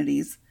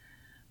communities,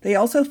 they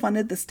also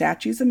funded the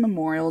statues and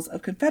memorials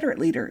of Confederate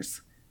leaders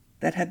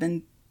that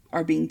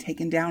are being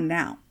taken down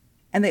now.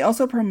 And they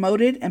also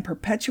promoted and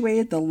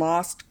perpetuated the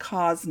lost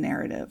cause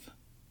narrative.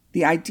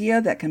 The idea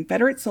that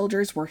Confederate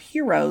soldiers were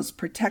heroes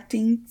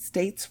protecting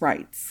states'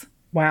 rights.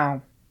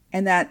 Wow.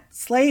 And that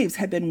slaves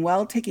had been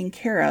well taken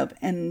care of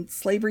and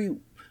slavery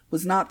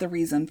was not the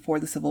reason for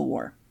the Civil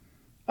War.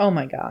 Oh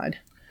my God.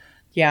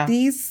 Yeah.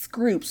 These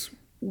groups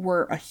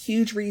were a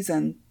huge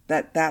reason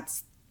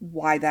that's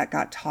why that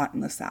got taught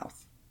in the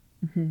South.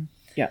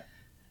 Yeah.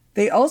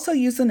 They also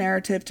used the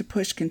narrative to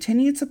push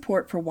continued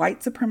support for white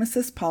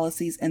supremacist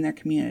policies in their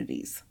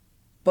communities.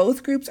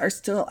 Both groups are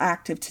still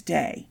active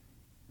today.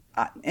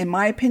 In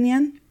my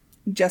opinion,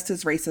 just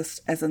as racist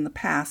as in the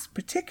past,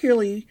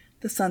 particularly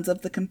the Sons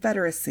of the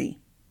Confederacy.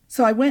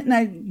 So I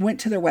went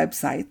to their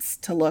websites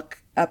to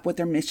look up what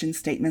their mission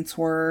statements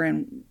were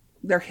and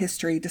their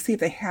history to see if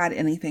they had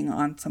anything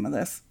on some of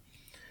this.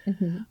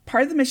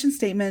 Part of the mission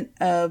statement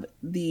of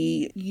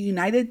the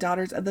United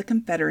Daughters of the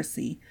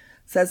Confederacy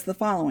says the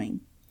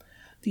following.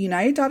 The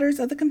United Daughters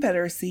of the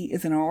Confederacy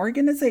is an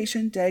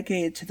organization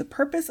dedicated to the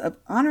purpose of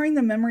honoring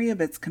the memory of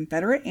its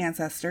Confederate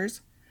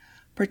ancestors,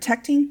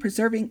 protecting,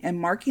 preserving, and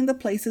marking the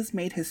places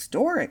made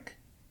historic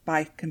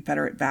by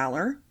Confederate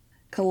valor,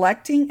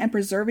 collecting and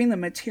preserving the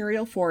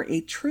material for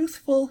a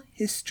truthful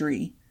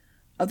history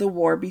of the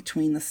war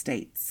between the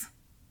states.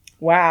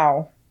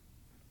 Wow.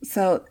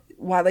 So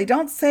while they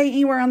don't say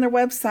anywhere on their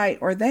website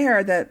or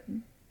there that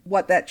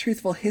what that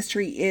truthful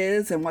history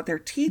is and what they're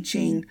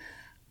teaching,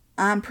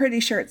 I'm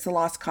pretty sure it's the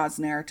lost cause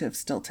narrative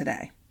still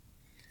today,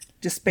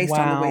 just based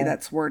on the way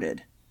that's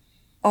worded.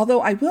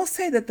 Although I will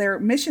say that their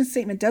mission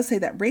statement does say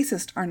that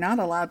racists are not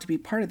allowed to be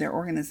part of their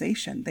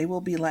organization. They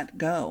will be let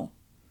go,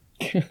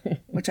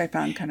 which I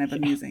found kind of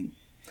amusing.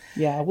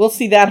 Yeah, we'll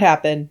see that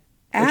happen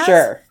for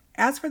sure.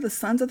 As for the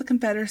Sons of the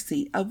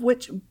Confederacy, of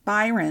which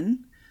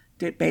Byron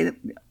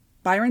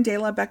de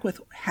la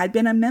Beckwith had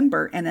been a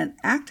member and an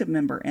active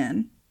member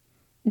in,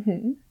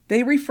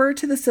 They refer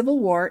to the Civil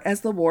War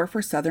as the War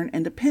for Southern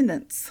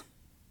Independence.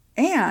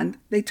 And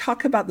they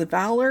talk about the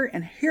valor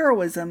and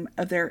heroism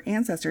of their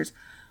ancestors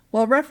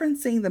while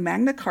referencing the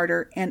Magna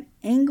Carta and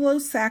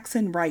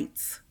Anglo-Saxon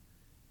rights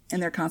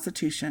in their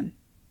Constitution.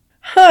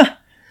 Huh.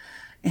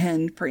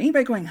 And for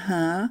anybody going,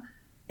 huh?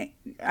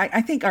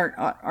 I think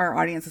our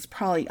audience is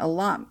probably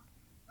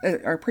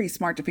are pretty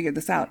smart to figure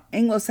this out.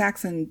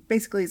 Anglo-Saxon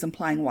basically is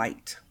implying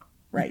white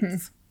rights.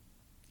 Mm-hmm.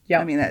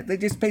 Yeah. I mean, they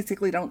just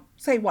basically don't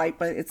say white,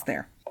 but it's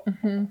there.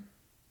 Mm-hmm.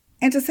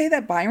 And to say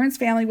that Byron's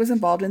family was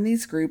involved in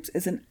these groups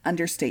is an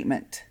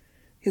understatement.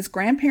 His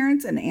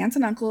grandparents and aunts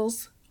and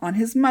uncles on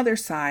his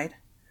mother's side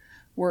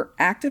were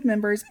active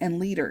members and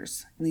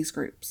leaders in these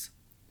groups.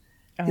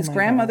 His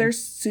grandmother,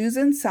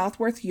 Susan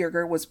Southworth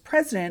Yeager, was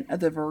president of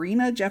the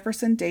Verena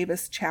Jefferson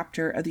Davis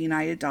chapter of the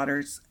United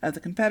Daughters of the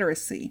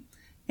Confederacy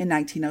in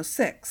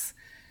 1906,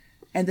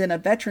 and then a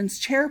veterans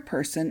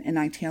chairperson in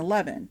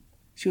 1911.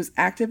 She was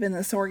active in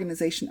this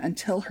organization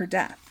until her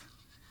death.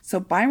 So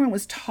Byron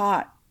was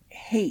taught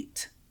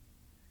hate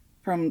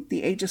from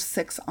the age of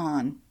 6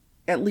 on,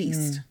 at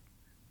least.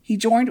 He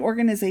joined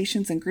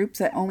organizations and groups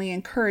that only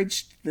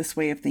encouraged this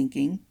way of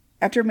thinking.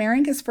 After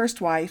marrying his first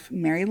wife,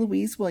 Mary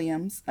Louise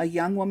Williams, a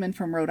young woman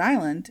from Rhode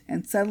Island,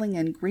 and settling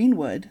in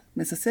Greenwood,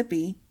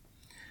 Mississippi,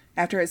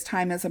 after his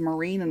time as a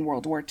Marine in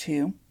World War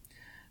II,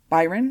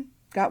 Byron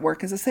got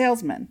work as a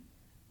salesman.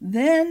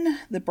 Then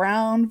the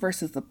Brown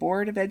versus the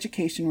Board of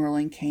Education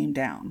ruling came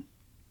down.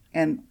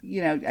 And,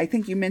 I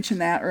think you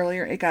mentioned that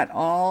earlier. It got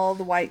all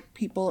the white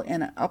people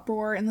in an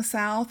uproar in the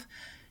South,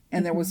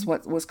 and there was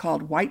what was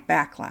called white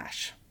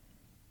backlash.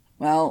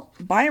 Well,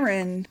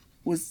 Byron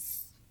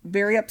was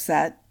very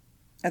upset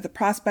at the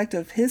prospect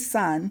of his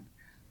son,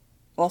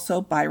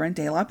 also Byron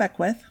de la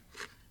Beckwith,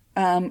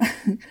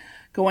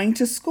 going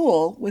to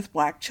school with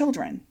black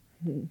children.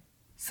 Mm-hmm.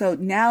 So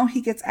now he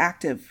gets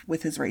active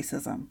with his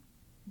racism.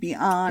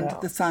 Beyond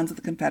the Sons of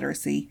the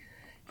Confederacy,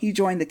 he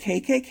joined the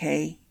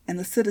KKK and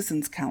the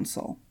Citizens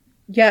Council.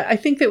 Yeah, I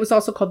think it was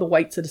also called the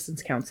White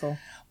Citizens Council.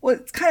 Well,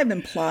 it's kind of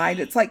implied.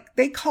 It's like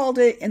they called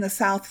it in the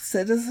South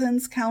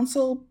Citizens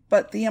Council,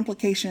 but the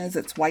implication is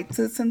it's White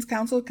Citizens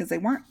Council because they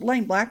weren't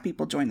letting black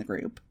people join the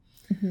group.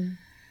 Mm-hmm.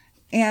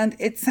 And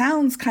it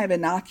sounds kind of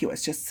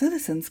innocuous, just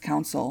Citizens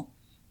Council.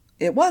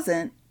 It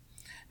wasn't.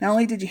 Not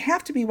only did you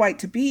have to be white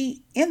to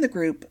be in the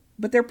group,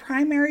 but their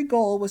primary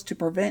goal was to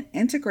prevent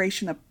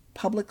integration of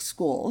public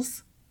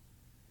schools.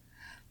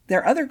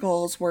 Their other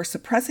goals were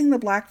suppressing the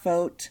black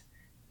vote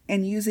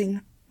and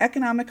using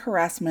economic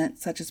harassment,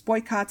 such as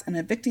boycotts and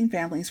evicting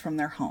families from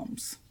their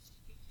homes.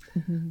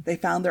 Mm-hmm. They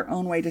found their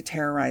own way to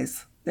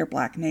terrorize their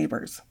black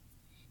neighbors.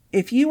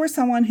 If you were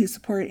someone who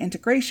supported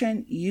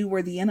integration, you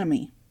were the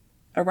enemy.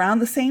 Around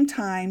the same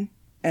time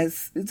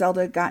as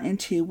Zelda got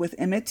into with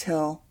Emmett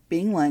Till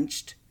being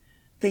lynched,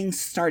 things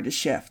started to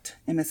shift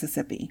in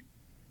Mississippi.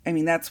 I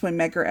mean, that's when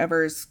Medgar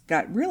Evers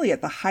got really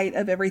at the height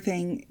of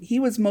everything. He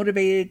was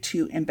motivated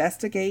to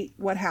investigate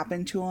what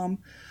happened to him,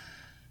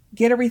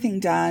 get everything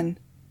done.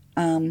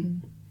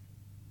 And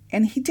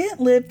he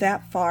didn't live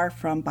that far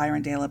from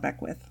Byron de la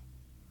Beckwith.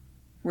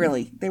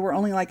 Really. They were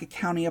only like a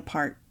county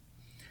apart.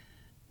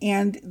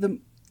 And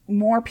the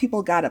more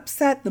people got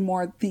upset, the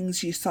more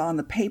things you saw in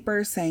the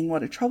paper saying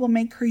what a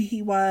troublemaker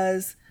he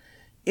was.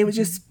 It was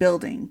just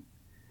building.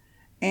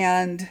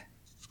 And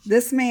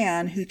this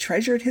man who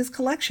treasured his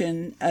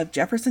collection of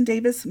Jefferson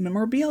Davis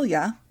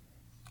memorabilia,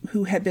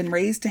 who had been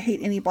raised to hate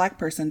any black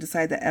person,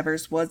 decided that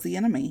Evers was the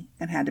enemy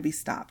and had to be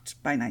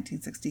stopped by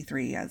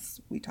 1963,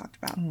 as we talked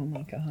about. Oh,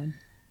 my God.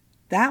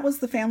 That was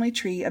the family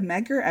tree of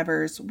Medgar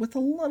Evers with a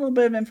little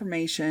bit of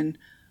information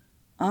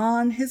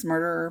on his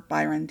murderer,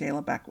 Byron de la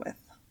Beckwith.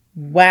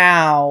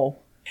 Wow.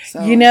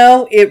 So,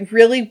 it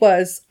really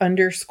was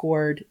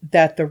underscored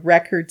that the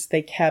records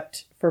they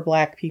kept for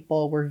black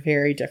people were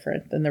very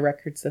different than the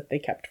records that they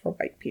kept for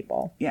white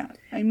people. Yeah.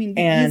 I mean,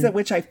 these at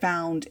which I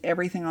found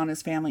everything on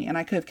his family, and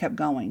I could have kept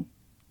going.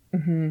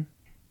 Mm-hmm.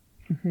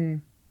 Mm-hmm.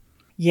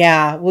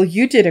 Yeah. Well,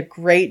 you did a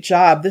great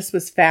job. This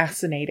was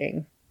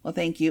fascinating. Well,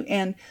 thank you.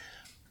 And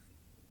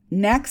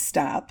next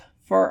up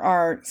for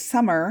our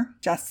summer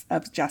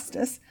of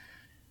justice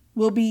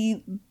will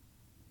be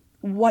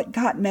what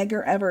got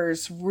Medgar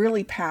Evers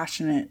really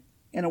passionate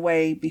in a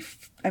way.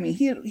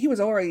 He was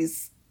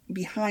always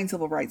behind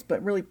civil rights,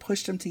 but really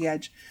pushed him to the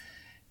edge.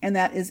 And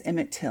that is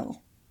Emmett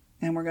Till.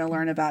 And we're going to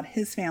learn about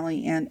his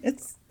family. And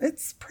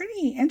it's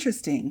pretty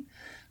interesting.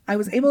 I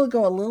was able to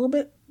go a little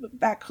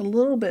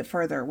bit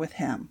further with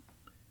him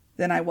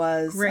than I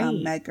was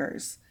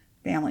Medgar's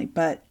family.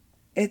 But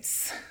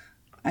that's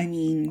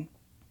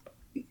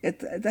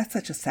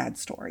such a sad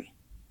story.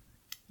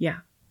 Yeah.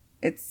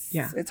 It's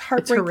heartbreaking.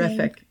 It's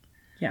horrific.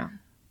 Yeah.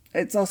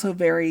 It's also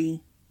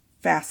very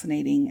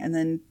fascinating. And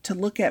then to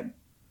look at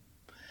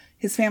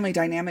his family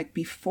dynamic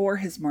before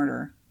his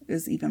murder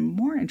is even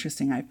more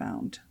interesting, I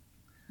found.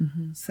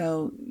 Mm-hmm.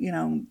 So,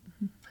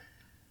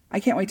 I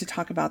can't wait to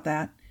talk about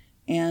that.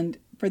 And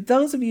for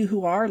those of you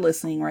who are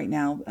listening right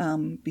now,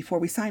 before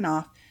we sign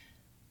off,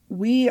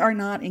 we are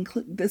not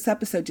this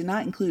episode did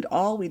not include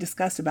all we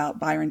discussed about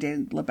Byron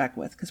de la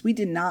Beckwith, because we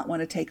did not want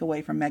to take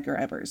away from Medgar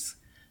Evers,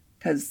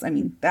 because, I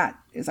mean, that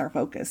is our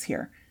focus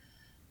here.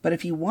 But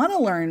if you want to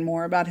learn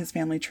more about his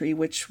family tree,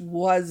 which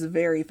was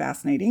very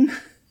fascinating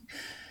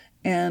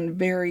and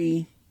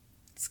very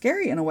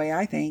scary in a way,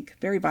 I think,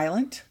 very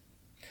violent,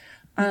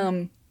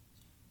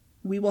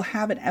 we will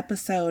have an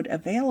episode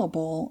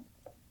available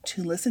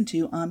to listen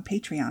to on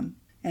Patreon.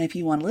 And if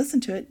you want to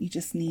listen to it, you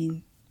just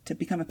need to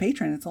become a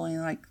patron. It's only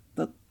like,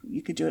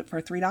 you could do it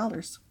for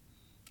 $3,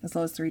 as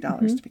low as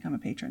 $3 to become a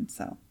patron.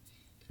 So,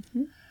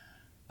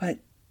 but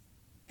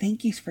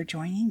thank you for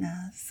joining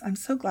us. I'm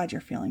so glad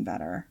you're feeling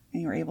better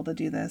and you were able to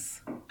do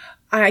this.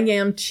 I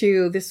am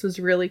too. This was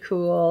really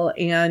cool.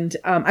 And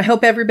I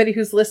hope everybody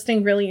who's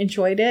listening really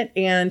enjoyed it.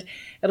 And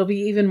it'll be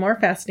even more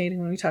fascinating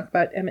when we talk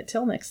about Emmett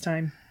Till next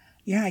time.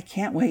 Yeah, I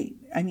can't wait.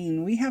 I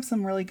mean, we have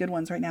some really good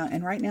ones right now.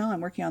 And right now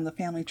I'm working on the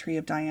family tree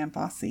of Dian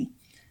Fossey.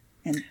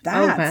 And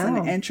that's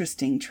an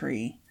interesting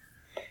tree.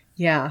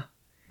 Yeah.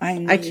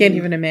 I can't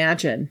even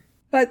imagine.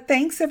 But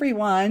thanks,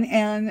 everyone.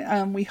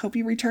 And we hope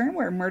you return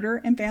where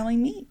murder and family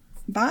meet.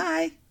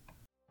 Bye.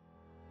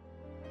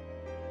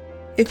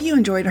 If you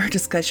enjoyed our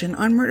discussion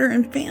on murder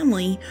and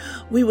family,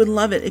 we would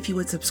love it if you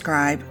would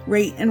subscribe,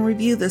 rate, and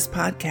review this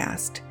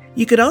podcast.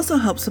 You could also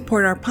help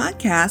support our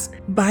podcast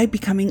by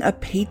becoming a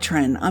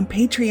patron on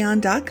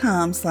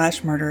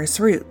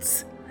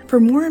patreon.com/murderousroots. For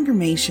more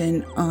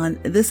information on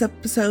this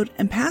episode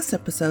and past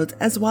episodes,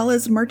 as well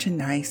as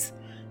merchandise,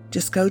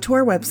 just go to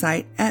our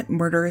website at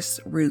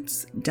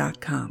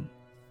murderousroots.com.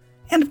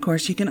 And of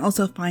course, you can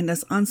also find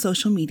us on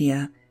social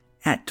media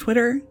at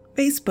Twitter,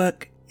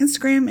 Facebook,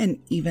 Instagram, and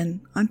even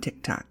on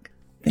TikTok.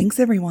 Thanks,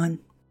 everyone.